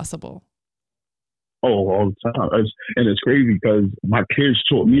is possible. Oh, all the time. And it's crazy because my kids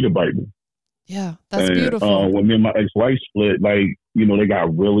taught me the Bible. Yeah, that's beautiful. When me and my ex-wife split, they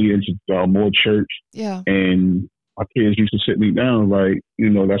got really into more church. Yeah. And my kids used to sit me down, like,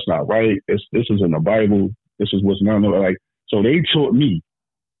 that's not right. This is in the Bible. This is what's not like. So they taught me.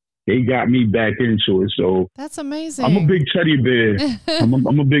 They got me back into it. So that's amazing. I'm a big teddy bear.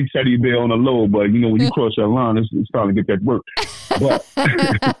 I'm a big teddy bear on the low, but when you cross that line, it's time to get that work. But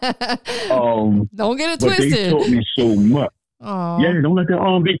don't get it twisted. They taught me so much. Aww. Yeah, don't let that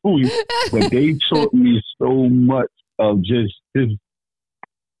arm be fool you. But they taught me so much of just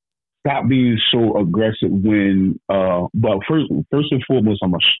stop being so aggressive when. But first and foremost,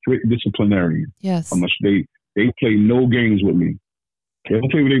 I'm a strict disciplinarian. Yes. They play no games with me. They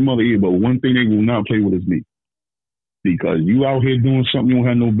don't play with their mother either, but one thing they will not play with is me. because you out here doing something you don't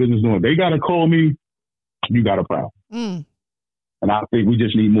have no business doing. They gotta call me. You got a problem. And I think we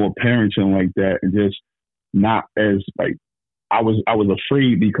just need more parenting like that, and just not as like I was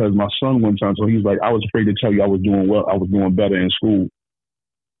afraid because my son one time, so he was like, I was afraid to tell you I was doing well, I was doing better in school.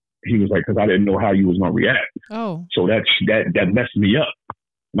 He was like, because I didn't know how you was gonna react. Oh, so that messed me up.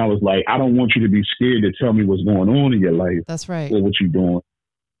 And I was like, I don't want you to be scared to tell me what's going on in your life. that's right. Or what you're doing.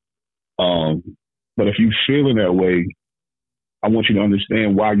 But if you feeling that way, I want you to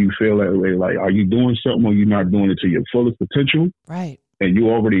understand why you feel that way. Like, are you doing something or you're not doing it to your fullest potential? Right. And you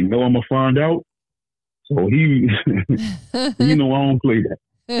already know I'm gonna find out. So he, you know, I don't play that.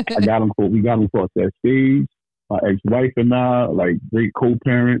 We got him across that stage. My ex-wife and I, like, great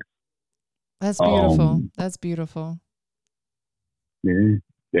co-parents. That's beautiful. That's beautiful. Yeah,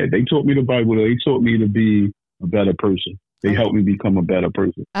 they taught me the Bible. They taught me to be a better person. They helped me become a better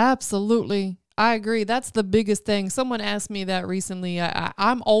person. Absolutely. I agree. That's the biggest thing. Someone asked me that recently.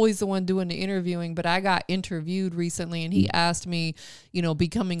 I'm always the one doing the interviewing, but I got interviewed recently and he asked me, you know,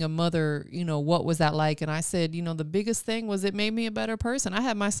 becoming a mother, you know, what was that like? And I said, you know, the biggest thing was it made me a better person. I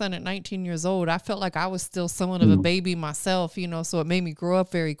had my son at 19 years old. I felt like I was still somewhat of a baby myself, you know, so it made me grow up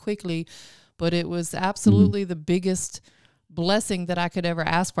very quickly, but it was absolutely the biggest blessing that I could ever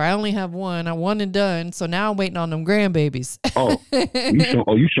ask for. I only have one. I'm one and done. So now I'm waiting on them grandbabies.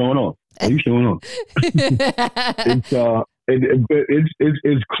 You showing off. You showing off.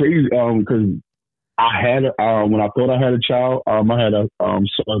 It's crazy because I had when I thought I had a child, I had a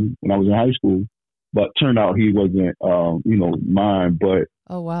son when I was in high school, but turned out he wasn't mine. But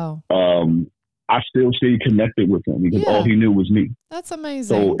oh wow, I still stayed connected with him because all he knew was me. That's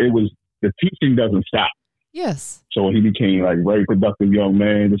amazing. So it was the teaching doesn't stop. Yes. So he became like a very productive young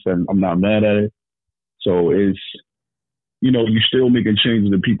man. And I'm not mad at it. So it's, you know, you still making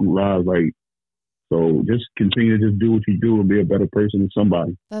changes in people's lives. Like, so just continue to just do what you do and be a better person than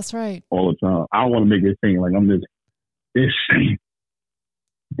somebody. That's right. All the time. I don't want to make it seem like I'm just insane.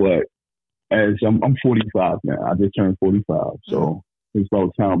 But as I'm 45 now. I just turned 45. So it's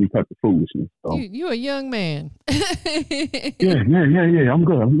about time we cut the foolishness. So. You a young man. Yeah. I'm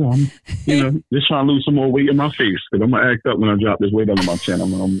good. I'm just trying to lose some more weight in my face because I'm gonna act up when I drop this weight under my chin.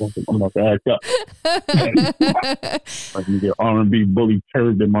 I'm about to act up. I can get R&B bully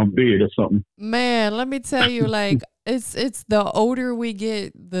curved in my beard or something. Man, let me tell you, like it's the older we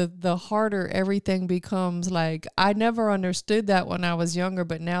get, the harder everything becomes. Like I never understood that when I was younger,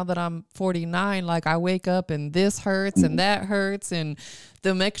 but now that I'm 49, like I wake up and this hurts and that hurts and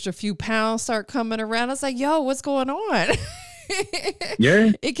them extra few pounds start coming around. It's like, yo, what's going on?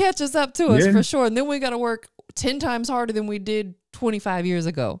 Yeah. It catches up to us for sure. And then we got to work 10 times harder than we did 25 years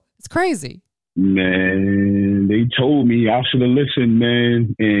ago. It's crazy. Man, they told me I should have listened,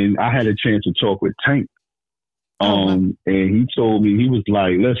 man. And I had a chance to talk with Tank. And he told me, he was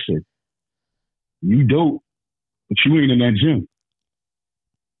like, listen, you dope, but you ain't in that gym.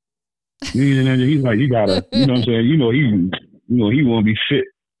 You ain't in that gym. He's like, you gotta, you know what I'm saying? He want to be fit.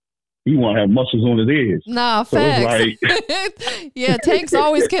 He want to have muscles on his ears. Nah, so facts. Like, yeah, Tank's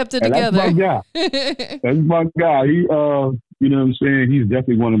always kept it together. That's my guy. That's my guy. He, you know what I'm saying? He's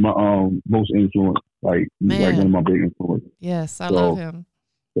definitely one of my most influence. Like, he's like one of my big influences. Yes, I love him.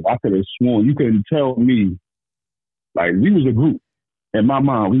 If I could have sworn, you couldn't tell me. Like, we was a group. In my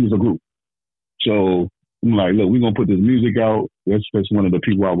mind, we was a group. So I'm like, look, we're gonna put this music out. That's one of the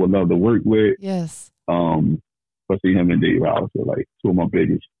people I would love to work with. Yes. Especially him and Dave House are like two of my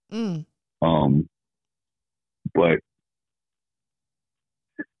biggest. But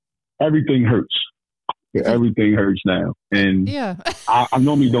everything hurts. Everything hurts now. And I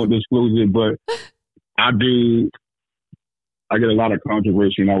normally don't disclose it, but I do. I get a lot of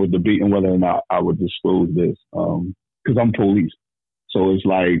controversy, and I was debating whether or not I would disclose this because I'm police. So it's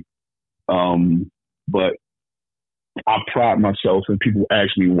like, but I pride myself, and people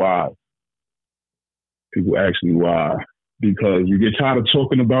ask me why. Because you get tired of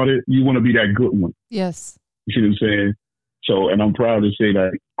talking about it, you want to be that good one. Yes. You see what I'm saying? So, and I'm proud to say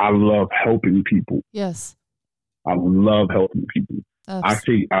that I love helping people. Yes. I love helping people. I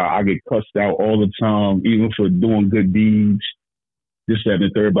get cussed out all the time, even for doing good deeds, this, that, and the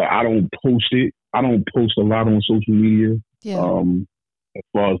third, but I don't post it. I don't post a lot on social media as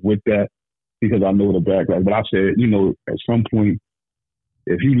far as with that, because I know the backlash. But I said, at some point,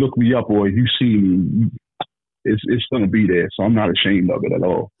 if you look me up or if you see me, it's going to be there. So I'm not ashamed of it at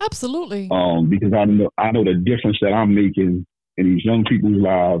all. Absolutely. Because I know the difference that I'm making in these young people's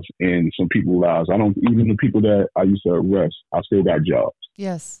lives and some people's lives. Even the people that I used to arrest, I still got jobs.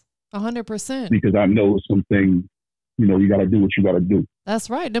 Yes, 100%. Because I know something, you got to do what you got to do. That's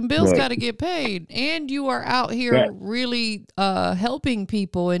right. Them bills But got to get paid, and you are out here that, really helping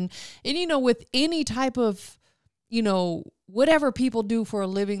people, and you know, with any type of, you know, whatever people do for a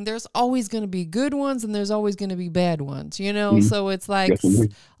living, there's always going to be good ones and there's always going to be bad ones, you know? So it's like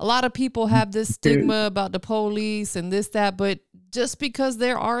definitely. a lot of people have this stigma about the police and this, that, but just because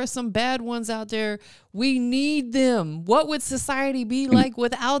there are some bad ones out there, we need them. What would society be like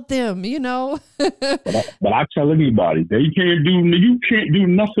without them, you know? But I tell anybody, you can't do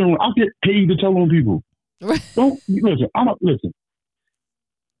nothing. I get paid to tell on people. Don't listen. I don't listen.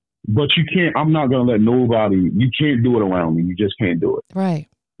 But you can't. I'm not gonna let nobody. You can't do it around me. You just can't do it. Right.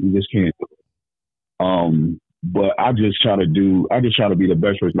 You just can't do it. But I just try to be the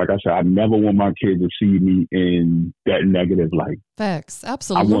best person. Like I said, I never want my kids to see me in that negative light. Facts. I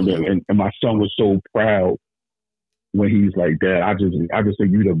Absolutely. wonder, and my son was so proud when he's like, Dad, I just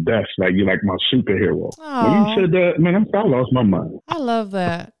think you're the best. Like, you're like my superhero. When he said that, man, I lost my mind. I love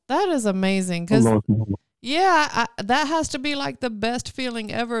that. That is amazing. I lost my mind. Yeah, that has to be like the best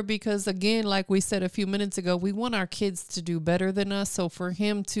feeling ever because, again, like we said a few minutes ago, we want our kids to do better than us. So for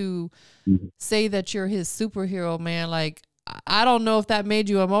him to say that you're his superhero, man, like, I don't know if that made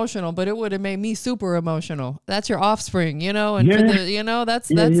you emotional, but it would have made me super emotional. That's your offspring, you know, and for the, you know, that's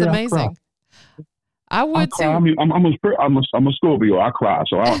amazing. I would too. I mean, I'm a Scorpio. I cry,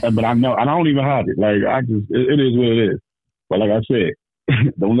 but I know, and I don't even hide it. Like, it is what it is. But like I said,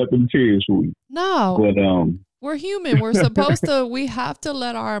 don't let them tears fool you. No, but we're human. We're supposed to. We have to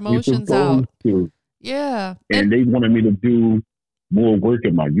let our emotions out. Yeah, and they wanted me to do more work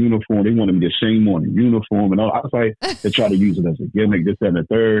in my uniform. They wanted me to sing more in uniform, and I was like, they try to use it as a gimmick, this, that, and the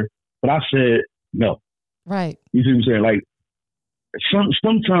third. But I said no. Right. You see what I'm saying? Like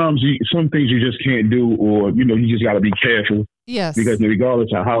sometimes some things you just can't do, or you know, you just got to be careful. Yes. Because regardless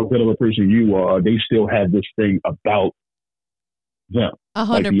of how good of a person you are, they still have this thing about them, 100%.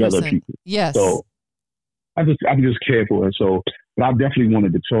 like the other people. Yes. So I'm just careful, and so, but I definitely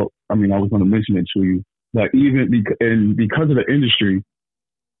wanted to talk. I mean, I was going to mention it to you, but even because of the industry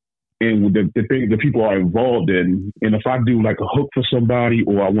and the people are involved in, and if I do like a hook for somebody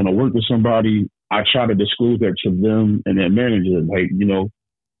or I want to work with somebody, I try to disclose that to them and their manager. Like, you know,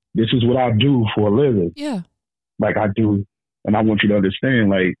 this is what I do for a living. Yeah. Like I do, and I want you to understand,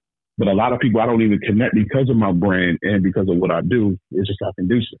 like. But a lot of people I don't even connect because of my brand and because of what I do. It's just not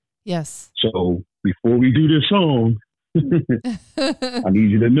conducive. Yes. So before we do this song, I need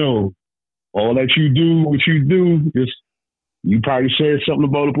you to know all that you do, what you do, you probably said something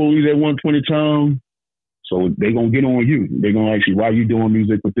about the police at one point in time. So they're going to get on you. They're going to ask you, why you doing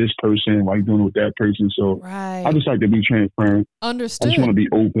music with this person? Why you doing it with that person? So right. I just like to be transparent. Understood. I just want to be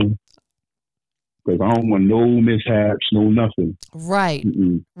open. Because I don't want no mishaps, no nothing. Right.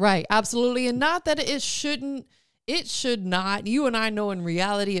 Right. Absolutely. And not that it should not. You and I know in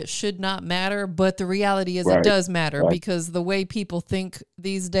reality it should not matter, but the reality is it does matter because the way people think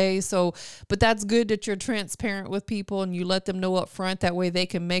these days. So, but that's good that you're transparent with people and you let them know up front. That way they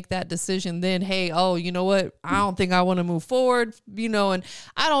can make that decision then, hey, oh, you know what? I don't think I want to move forward, you know, and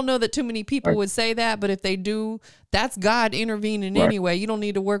I don't know that too many people would say that, but if they do, that's God intervening anyway. You don't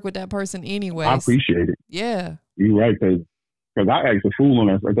need to work with that person anyway. I appreciate it. Yeah. You're right, because I act a fool on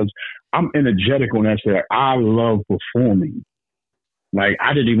that because I'm energetic on that side. I love performing. Like,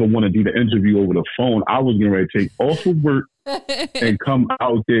 I didn't even want to do the interview over the phone. I was getting ready to take off of work and come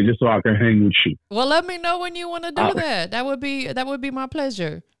out there just so I can hang with you. Well, let me know when you want to do that. That would be my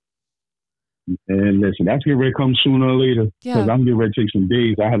pleasure. And listen, that's getting ready to come sooner or later. Because I'm getting ready to take some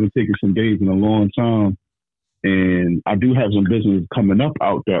days. I haven't taken some days in a long time. And I do have some business coming up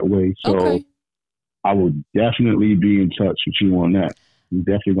out that way. So I will definitely be in touch with you on that. I'm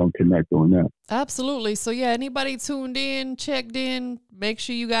definitely going to connect on that. Absolutely. So yeah, anybody tuned in, checked in, make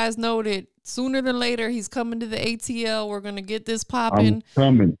sure you guys know that sooner than later, he's coming to the ATL. We're going to get this popping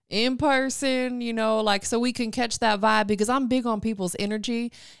in person, you know, like, so we can catch that vibe because I'm big on people's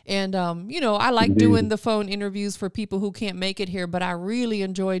energy. And, you know, I like doing the phone interviews for people who can't make it here, but I really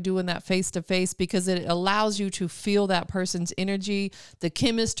enjoy doing that face to face because it allows you to feel that person's energy. The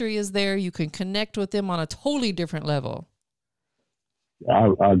chemistry is there. You can connect with them on a totally different level.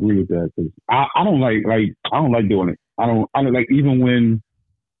 I agree with that. Cause I don't like doing it. I don't like, even when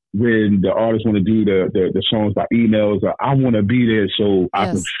the artists want to do the songs by emails, I want to be there so I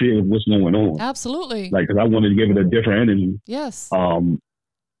can feel what's going on. Absolutely. Like, cause I wanted to give it a different energy. Yes. I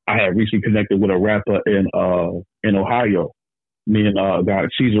had recently connected with a rapper in Ohio. Me and guy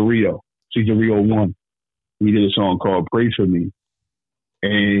Cesar Rio 1. We did a song called "Pray for Me,"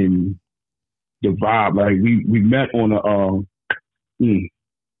 and the vibe, like we met on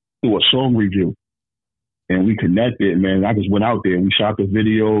through a song review. and we connected, man. I just went out there and we shot the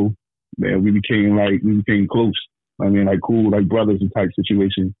video, man. We became close. I mean, like cool, like brothers and type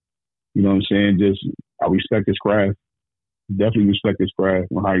situation. You know what I'm saying? Just, I respect his craft. Definitely respect his craft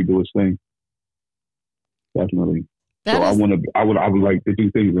on how he do his thing. Definitely. I would like to do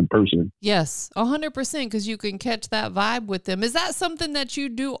things in person. Yes, 100%, because you can catch that vibe with them. Is that something that you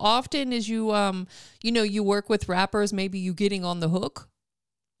do often? Is you, you work with rappers, maybe you getting on the hook?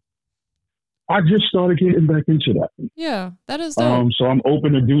 I just started getting back into that. Yeah, that is dope. So I'm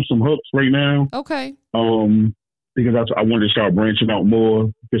open to do some hooks right now. Okay. Because I wanted to start branching out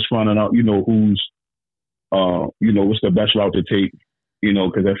more, just finding out, who's, what's the best route to take,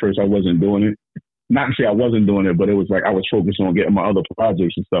 because at first I wasn't doing it. Not to say I wasn't doing it, but it was like I was focused on getting my other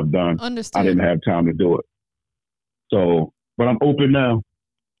projects and stuff done. Understood. I didn't have time to do it. So, but I'm open now.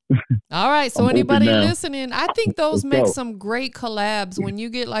 All right. So anybody listening, I think those make some great collabs when you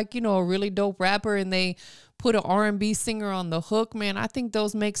get like, a really dope rapper and they put an R&B singer on the hook, man. I think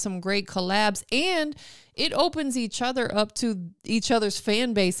those make some great collabs, and it opens each other up to each other's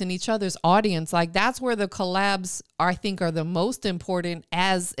fan base and each other's audience. Like that's where the collabs I think are the most important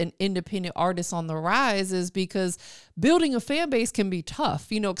as an independent artist on the rise, is because building a fan base can be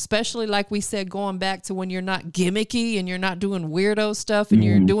tough, especially like we said, going back to when you're not gimmicky and you're not doing weirdo stuff and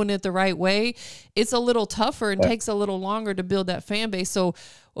you're doing it the right way. It's a little tougher and takes a little longer to build that fan base. So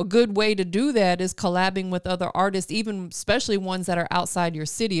a good way to do that is collabing with other artists, even especially ones that are outside your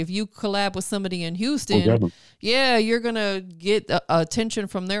city. If you collab with somebody in Houston, you're going to get attention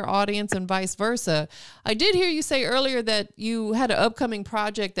from their audience and vice versa. I did hear you say earlier that you had an upcoming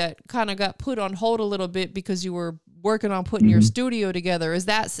project that kind of got put on hold a little bit because you were working on putting your studio together. Is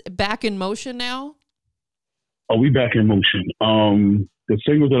that back in motion now? Oh, we back in motion. The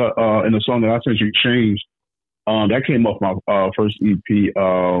single that and the song that I sent you, Changed, that came off my first EP,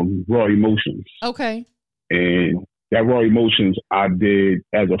 Raw Emotions. Okay. And that Raw Emotions I did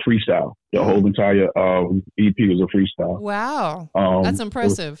as a freestyle. The whole entire EP was a freestyle. Wow. That's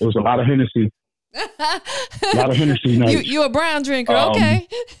impressive. It was a lot of Hennessy. A lot of Hennessy nights. You a brown drinker, okay.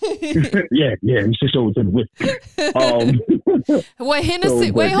 yeah. We switched over to the whiskey. Wait,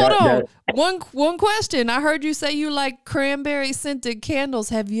 Hennessy. So, hold on. One question. I heard you say you like cranberry scented candles.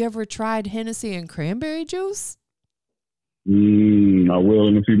 Have you ever tried Hennessy and cranberry juice? I will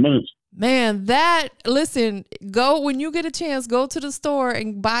in a few minutes. Man, listen, when you get a chance, go to the store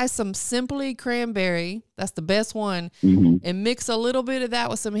and buy some Simply Cranberry. That's the best one. And mix a little bit of that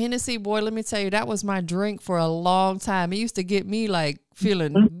with some Hennessy. Boy, let me tell you, that was my drink for a long time. It used to get me like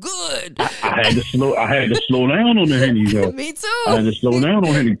feeling good. I had to slow down on the Henny. Me too. I had to slow down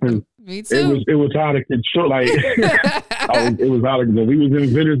on Henny too. Me too. It was out of control. Like it was out of control. We was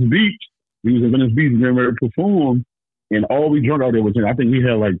in Venice Beach. Getting ready to perform. And all we drunk out there was, I think we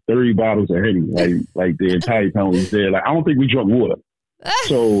had like 30 bottles of Henny, like the entire time we was there. Like, I don't think we drank water.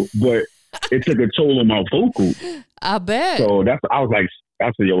 So, but it took a toll on my vocal. I bet. So I was like,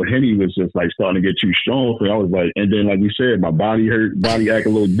 Henny was just like starting to get too strong. So I was like, and then like we said, my body act a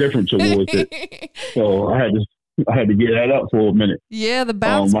little different towards it. So I had to get that up for a minute. Yeah, the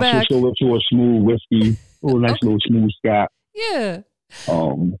bounce back. I switched over to a smooth whiskey, a nice little smooth Scott. Yeah.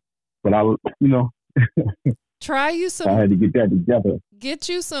 But I was, try you some. I had to get that together. Get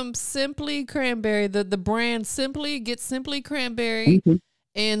you some Simply Cranberry, the brand Simply. Get Simply Cranberry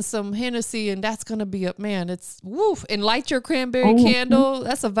and some Hennessy, and that's gonna be up, man. It's woof. And light your cranberry candle.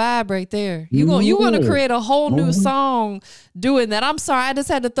 That's a vibe right there. You gonna create a whole new song doing that. I'm sorry, I just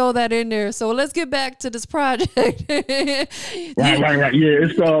had to throw that in there. So let's get back to this project. Right. Yeah,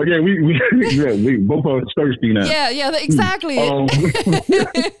 it's we both of us thirsty now. Yeah, exactly. But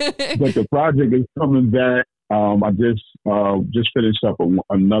the project is coming back. I just finished up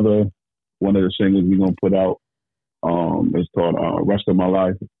another one of the singles we're gonna put out. It's called "Rest of My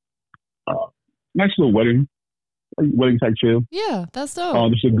Life." Nice little wedding type feel. Yeah, that's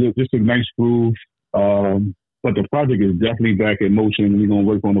dope. Just a nice groove. But the project is definitely back in motion. We're gonna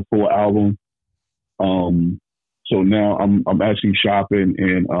work on the full album. So now I'm actually shopping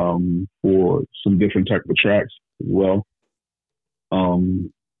and for some different type of tracks as well.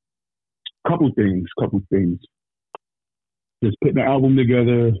 Couple things. Just putting the album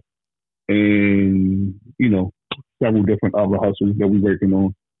together, and several different other hustles that we're working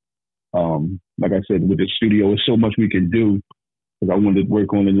on. Like I said, with the studio, there's so much we can do. Because I wanted to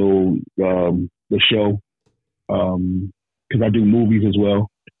work on the show. Because I do movies as well.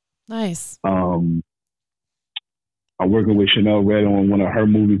 Nice. I'm working with Chanel Red on one of her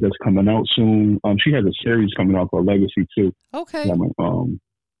movies that's coming out soon. She has a series coming out called Legacy too. Okay.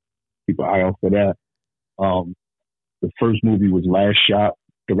 Keep an eye out for that. The first movie was Last Shot,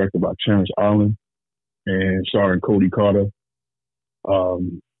 directed by Terrence Arlen. and starring Cody Carter.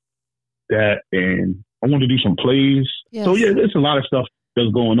 That, and I wanted to do some plays. Yes. So yeah, there's a lot of stuff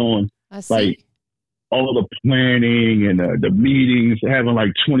that's going on. I see. Like all the planning and the meetings, having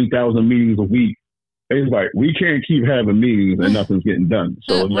like 20,000 meetings a week. It's like, we can't keep having meetings and nothing's getting done.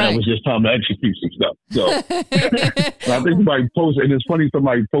 So Right. it was just time to execute some stuff. So I think somebody posted, and it's funny,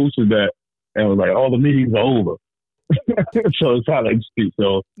 somebody posted that and was like, all the meetings are over. So it's time to execute.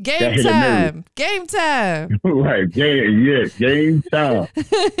 So Game time. Game time. Right. Game time.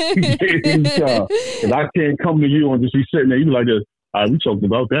 Game time. And I can't come to you and just be sitting there. You be like this. We talked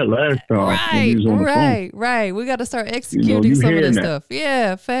about that last time. Right. We got to start executing some of this stuff.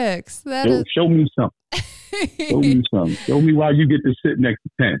 Yeah, facts. Show me something. Show me something. Show me why you get to sit next to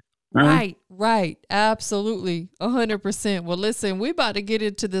 10. Right. Absolutely. 100%. Well, listen, we about to get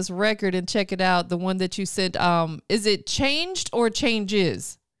into this record and check it out. The one that you said, is it Changed or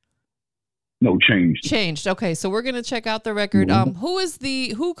Changes? No, Changed. Changed. Okay. So we're going to check out the record.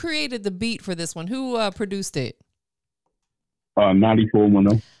 Mm-hmm. Who created the beat for this one? Who produced it?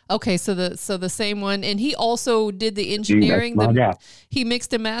 9410. Okay, so the same one, and he also did the engineering. He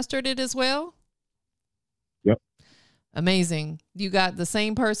mixed and mastered it as well. Yep. Amazing. You got the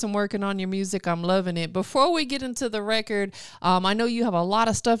same person working on your music. I'm loving it. Before we get into the record, I know you have a lot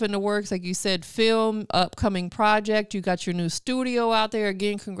of stuff in the works. Like you said, film, upcoming project. You got your new studio out there.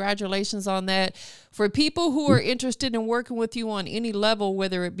 Again, congratulations on that. For people who are interested in working with you on any level,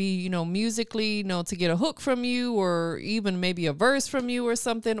 whether it be, musically, to get a hook from you or even maybe a verse from you or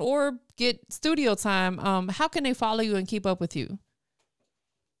something, or get studio time, how can they follow you and keep up with you?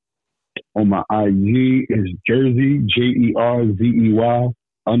 On my IG is Jerzey, Jerzey _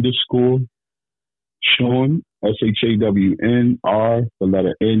 Shawn, SHAWN, the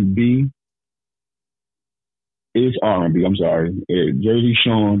letter NB, is R&B. I'm sorry. Jerzey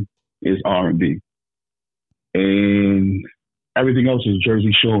Shawn is R&B. And everything else is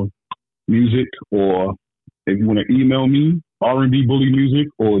Jerzey Shawn music, or if you want to email me, R&B Bully Music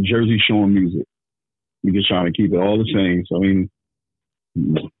or Jerzey Shawn Music. We're just trying to keep it all the same. So,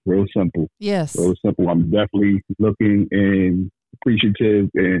 real simple. Yes. Real simple. I'm definitely looking and appreciative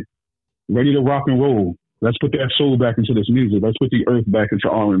and ready to rock and roll. Let's put that soul back into this music. Let's put the earth back into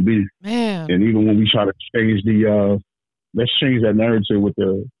R&B. Man. And even when we try to change let's change that narrative with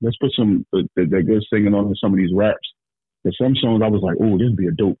let's put some the good singing on some of these raps. There's some songs I was like, oh, this would be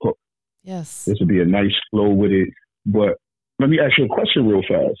a dope hook. Yes. This would be a nice flow with it. But let me ask you a question real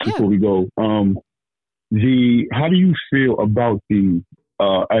fast before we go. How do you feel about the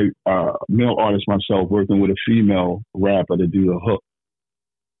male artist myself working with a female rapper to do the hook?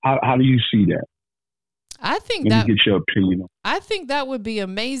 How do you see that? I think Let me get your opinion. I think that would be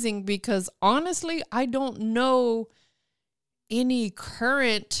amazing because honestly, I don't know any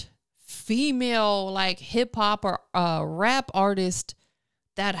current female like hip hop or rap artist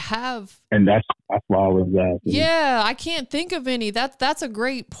that have. And that's why I was asking. Yeah, I can't think of any. That's a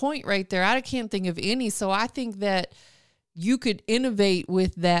great point right there. I can't think of any. So I think that you could innovate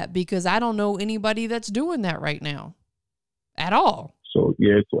with that because I don't know anybody that's doing that right now at all. So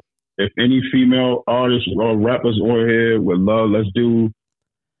yeah, if any female artists or rappers on here would love, let's do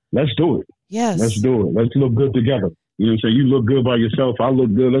it. Yes. Let's do it. Let's look good together. You know what I'm saying? You look good by yourself. I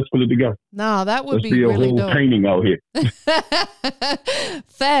look good. Let's put it together. No, that would Let's be really a whole dope. painting out here.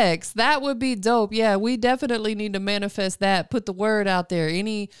 Facts. That would be dope. Yeah, we definitely need to manifest that. Put the word out there.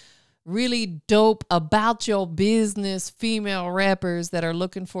 Any really dope about your business female rappers that are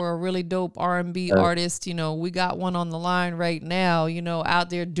looking for a really dope R&B artist, we got one on the line right now, out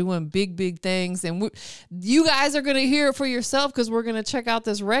there doing big things, and you guys are going to hear it for yourself because we're going to check out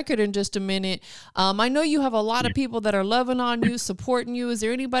this record in just a minute. I know you have a lot of people that are loving on you, supporting you. Is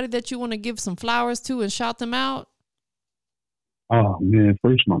there anybody that you want to give some flowers to and shout them out? Oh man,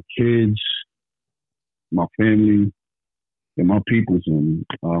 first my kids, my family, and my peoples and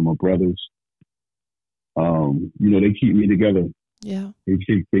my brothers. They keep me together. Yeah. They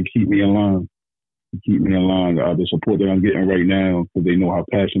keep me in line. They keep me in line. The support that I'm getting right now, because they know how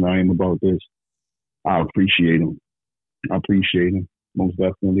passionate I am about this. I appreciate them. Most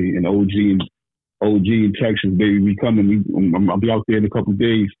definitely. And OG in Texas, baby, we coming. I'll be out there in a couple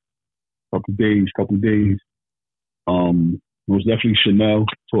days. Most definitely Chanel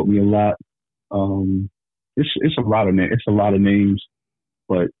taught me a lot. It's a lot of names,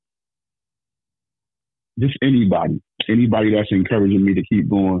 but just anybody that's encouraging me to keep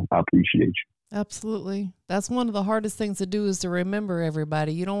going, I appreciate you. Absolutely. That's one of the hardest things to do is to remember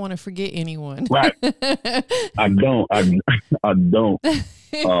everybody. You don't want to forget anyone. Right. I don't. And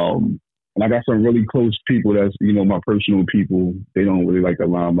I got some really close people that's, my personal people. They don't really like the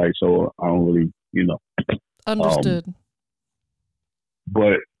limelight, so I don't really you know. Understood.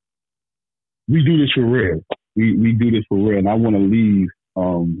 But we do this for real. We do this for real, and I want to leave.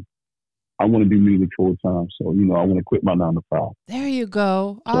 I want to do music full time, so you know, I want to quit my 9 to 5. There you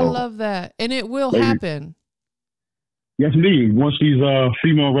go. I love that, and it will maybe, happen. Yes, indeed. Once these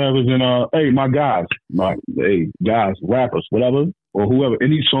female rappers and hey, my guys, rappers, whatever, or whoever,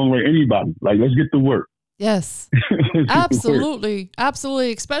 any songwriter, anybody, like, let's get to work. Yes, absolutely.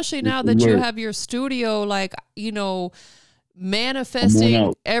 Absolutely. Especially now that you have your studio, like, you know,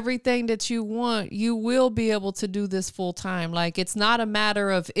 manifesting everything that you want, you will be able to do this full time. Like, it's not a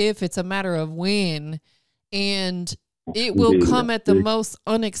matter of if, it's a matter of when. And it will come at the most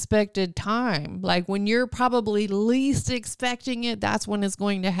unexpected time. Like, when you're probably least expecting it, that's when it's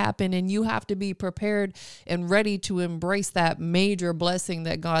going to happen. And you have to be prepared and ready to embrace that major blessing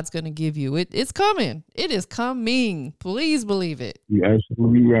that God's going to give you. It's coming. It is coming. Please believe it. You're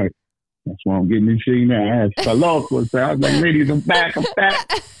absolutely right. That's why I'm getting this shit now. I had to love for a second. I was like, ladies, I'm back.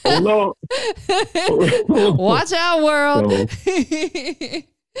 Oh, Lord. Watch out, world.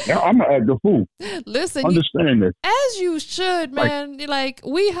 I'm going to act the fool. Listen, understand this. As you should, man. Like,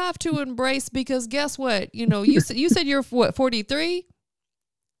 we have to embrace, because guess what? You know, you said you're what, 43?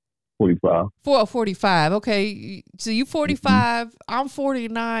 45. 45. Okay. So you 45, I'm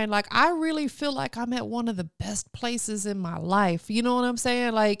 49. Like, I really feel like I'm at one of the best places in my life. You know what I'm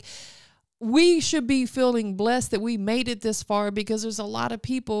saying? Like, we should be feeling blessed that we made it this far, because there's a lot of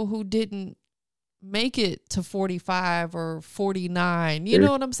people who didn't make it to 45 or 49. You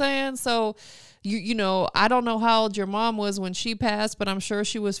know what I'm saying? So, you know, I don't know how old your mom was when she passed, but I'm sure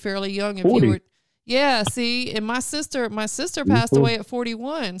she was fairly young. If 40. you were, yeah, see, and my sister passed away at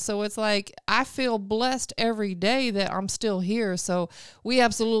 41. So it's like, I feel blessed every day that I'm still here. So we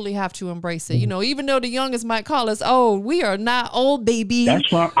absolutely have to embrace it. You know, even though the youngest might call us old, we are not old, baby. That's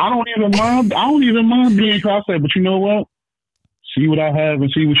fine. I don't even mind being cross-eyed, but you know what? See what I have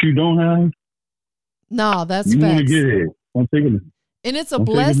and see what you don't have. No, that's you facts. Want to get it. I'm taking it. And it's a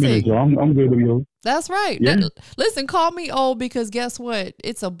blessing. So I'm good with you. That's right. Yeah. Listen, call me old, because guess what?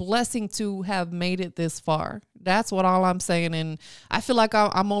 It's a blessing to have made it this far. That's what all I'm saying. And I feel like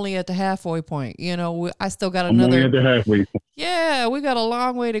I'm only at the halfway point. You know, I still got another. I'm only at the halfway point. Yeah, we got a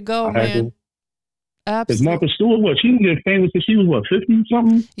long way to go, man. Absolutely. Because Martha Stewart, she didn't get famous until she was 50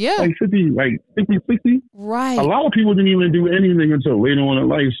 something? Yeah. Like 50, 60? Right. A lot of people didn't even do anything until later on in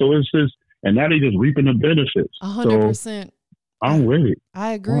life. So it's just, and now they just reaping the benefits. 100%. So I'm with it.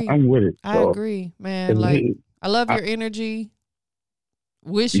 I agree. I'm with it. I agree, man. Like, I love your energy.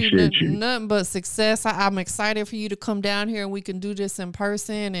 Wish you nothing but success. I'm excited for you to come down here and we can do this in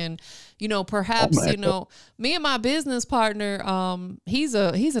person. And, you know, perhaps, you know, me and my business partner, he's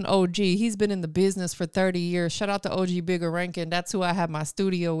an OG. He's been in the business for 30 years. Shout out to OG Bigger Rankin. That's who I have my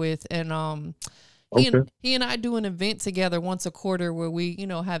studio with. And, he and I do an event together once a quarter where we, you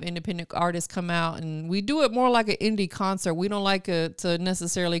know, have independent artists come out, and we do it more like an indie concert. We don't like to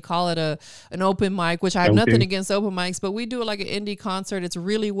necessarily call it an open mic, which I have nothing against open mics, but we do it like an indie concert. It's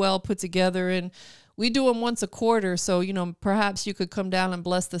really well put together, and we do them once a quarter. So, you know, perhaps you could come down and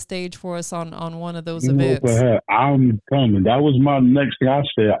bless the stage for us on one of those events. I'm coming. That was my next thing. I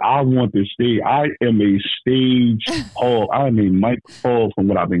said, I want to stage. I am a stage hall. I am a mic hall from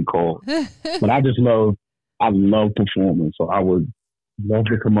what I've been called. But I love performing. So I would love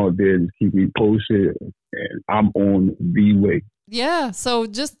to come out there and keep me posted. And I'm on the way. Yeah. So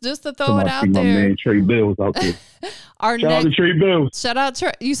just to throw it out there. My man Trey Bills out there. Shout out to Trey Bills. Shout out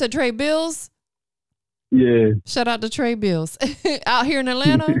Trey. You said Trey Bills? Yeah. Shout out to Trey Bills out here in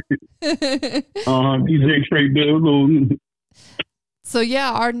Atlanta. DJ Trey Bills. So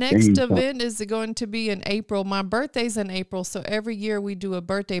yeah, our next event is going to be in April. My birthday's in April, so every year we do a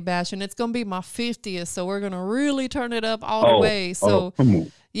birthday bash, and it's going to be my 50th. So we're going to really turn it up all the way. So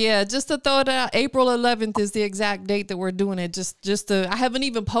yeah, just to throw it out, April 11th is the exact date that we're doing it. I haven't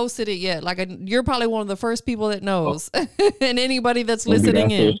even posted it yet. Like, you're probably one of the first people that knows, and anybody that's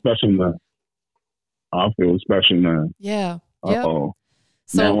listening in. I feel special now. Yeah. Uh-oh.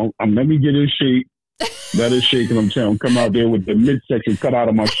 So now, let me get this shake. That is shaking. I'm telling you, I'm coming out there with the midsection cut out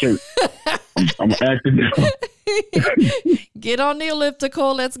of my shirt. I'm acting down. Get on the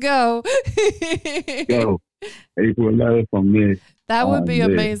elliptical. Let's go. Go. April 11th from there. That would be Yeah.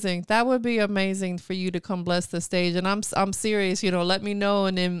 amazing. That would be amazing for you to come bless the stage. And I'm serious, let me know.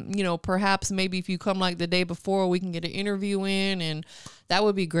 And then, perhaps maybe if you come like the day before, we can get an interview in, and that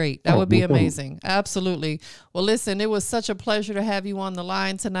would be great. That would be amazing. Absolutely. Well, listen, it was such a pleasure to have you on the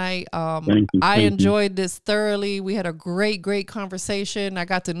line tonight. I enjoyed this thoroughly. We had a great conversation. I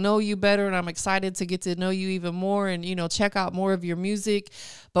got to know you better, and I'm excited to get to know you even more and, check out more of your music.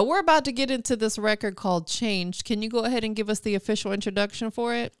 But we're about to get into this record called Changed. Can you go ahead and give us the official introduction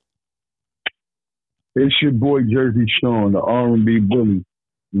for it? It's your boy Jerzey Shawn, the R&B bully.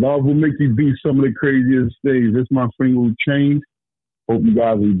 Love will make you beat some of the craziest things. It's my single Changed. Hope you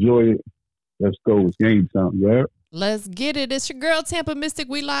guys enjoy it. Let's go. It's game time, yeah? Let's get it. It's your girl, TampaMystic.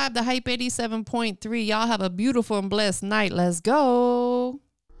 We live, the Hype 87.3. Y'all have a beautiful and blessed night. Let's go.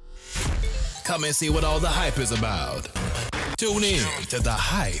 Come and see what all the hype is about. Tune in to the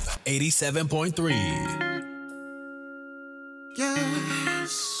Hype 87.3.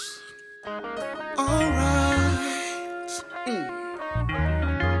 Yes. All right.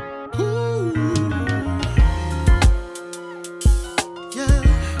 Ooh.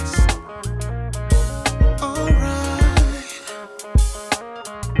 Yes. All right.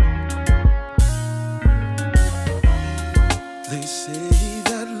 They say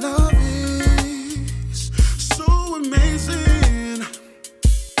that love is so amazing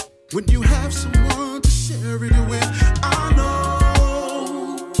when you have someone to share it with. I know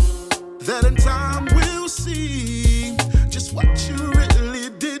that in time we'll see just what you really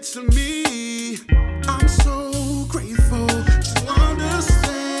did to me. I'm so grateful to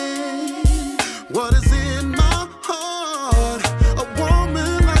understand what is in my heart. A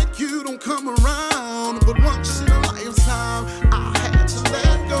woman like you don't come around, but once in a lifetime I had to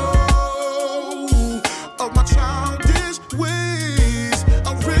let go of my childish ways.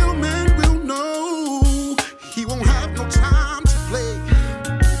 A real man will know he won't have no time to play.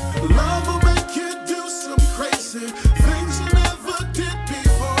 Love will make you do some crazy things you never did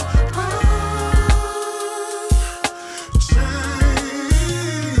before. Changed.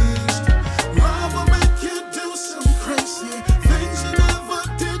 Love will make you do some crazy things you never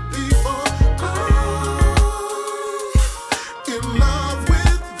did before. In love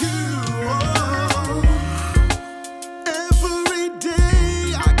with you. Every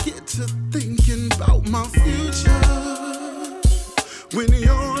day I get to thinking about my future when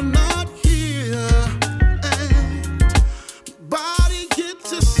you're not here, and body gets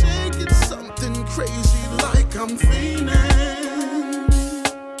to shaking something crazy like I'm feeling.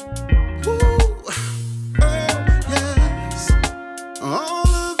 Ooh, oh yes. All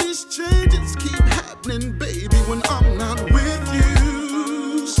of these changes keep happening, baby, when I'm not with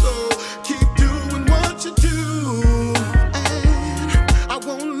you. So keep doing what you do, and I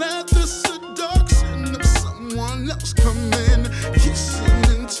won't let the seduction of someone else come in, kissing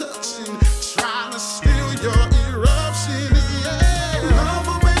and touching, trying to steal your eruption. Yeah, love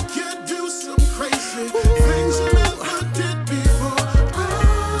will make you do some crazy things you never did before.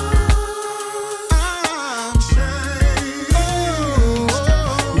 I'm changed.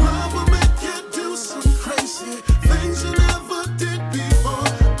 Love will make you do some crazy things you never did before.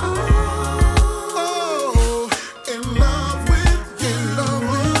 Oh, in love with you.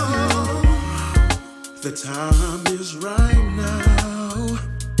 The time is right now.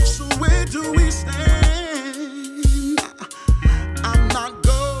 So where do we stand? I'm not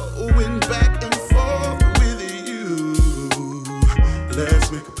going back and forth with you.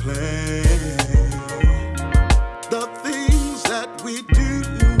 Let's make a plan. The things that we do,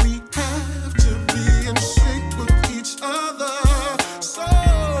 we have to be in sync with each other. So,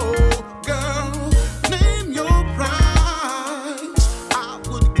 girl, name your price. I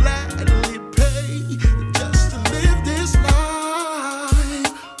would gladly pay just to live this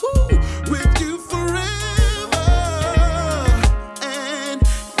life, with you forever, and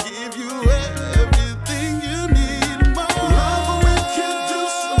give you everything you need more. Love will make you do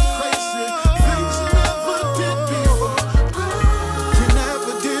some crazy things you never did before. You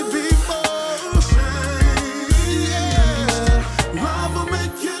never did before. Yeah. Love will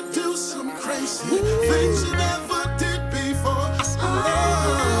make you do some crazy things you never did before.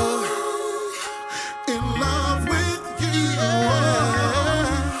 In love with you.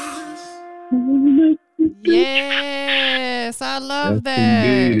 Yes, I love Yes, that.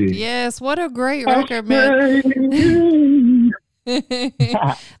 indeed. Yes, what a great record, man.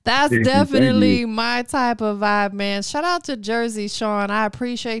 That's Thank definitely you. my type of vibe, man. Shout out to Jerzey Shawn. I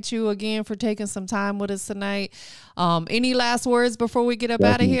appreciate you again for taking some time with us tonight. Any last words before we get up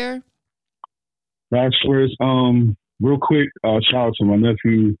out of Definitely. here? Last words, real quick, shout out to my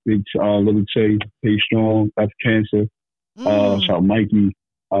nephew, Big Little Tay Strong, that's cancer. Shout out Mikey,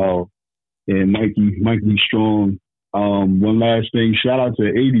 and Mikey Strong. One last thing, shout out to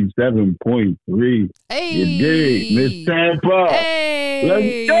 87.3. Hey, you dig, Miss Tampa. Hey,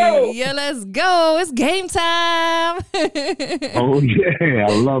 let's go. Yeah, let's go. It's game time. Oh yeah,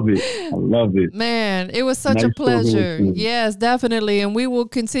 I love it. Man, it was such Nice a pleasure. talking with you. Yes, definitely. And we will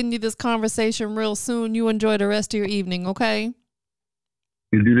continue this conversation real soon. You enjoy the rest of your evening, okay?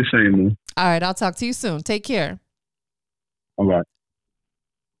 You do the same, man. All right, I'll talk to you soon. Take care. All right.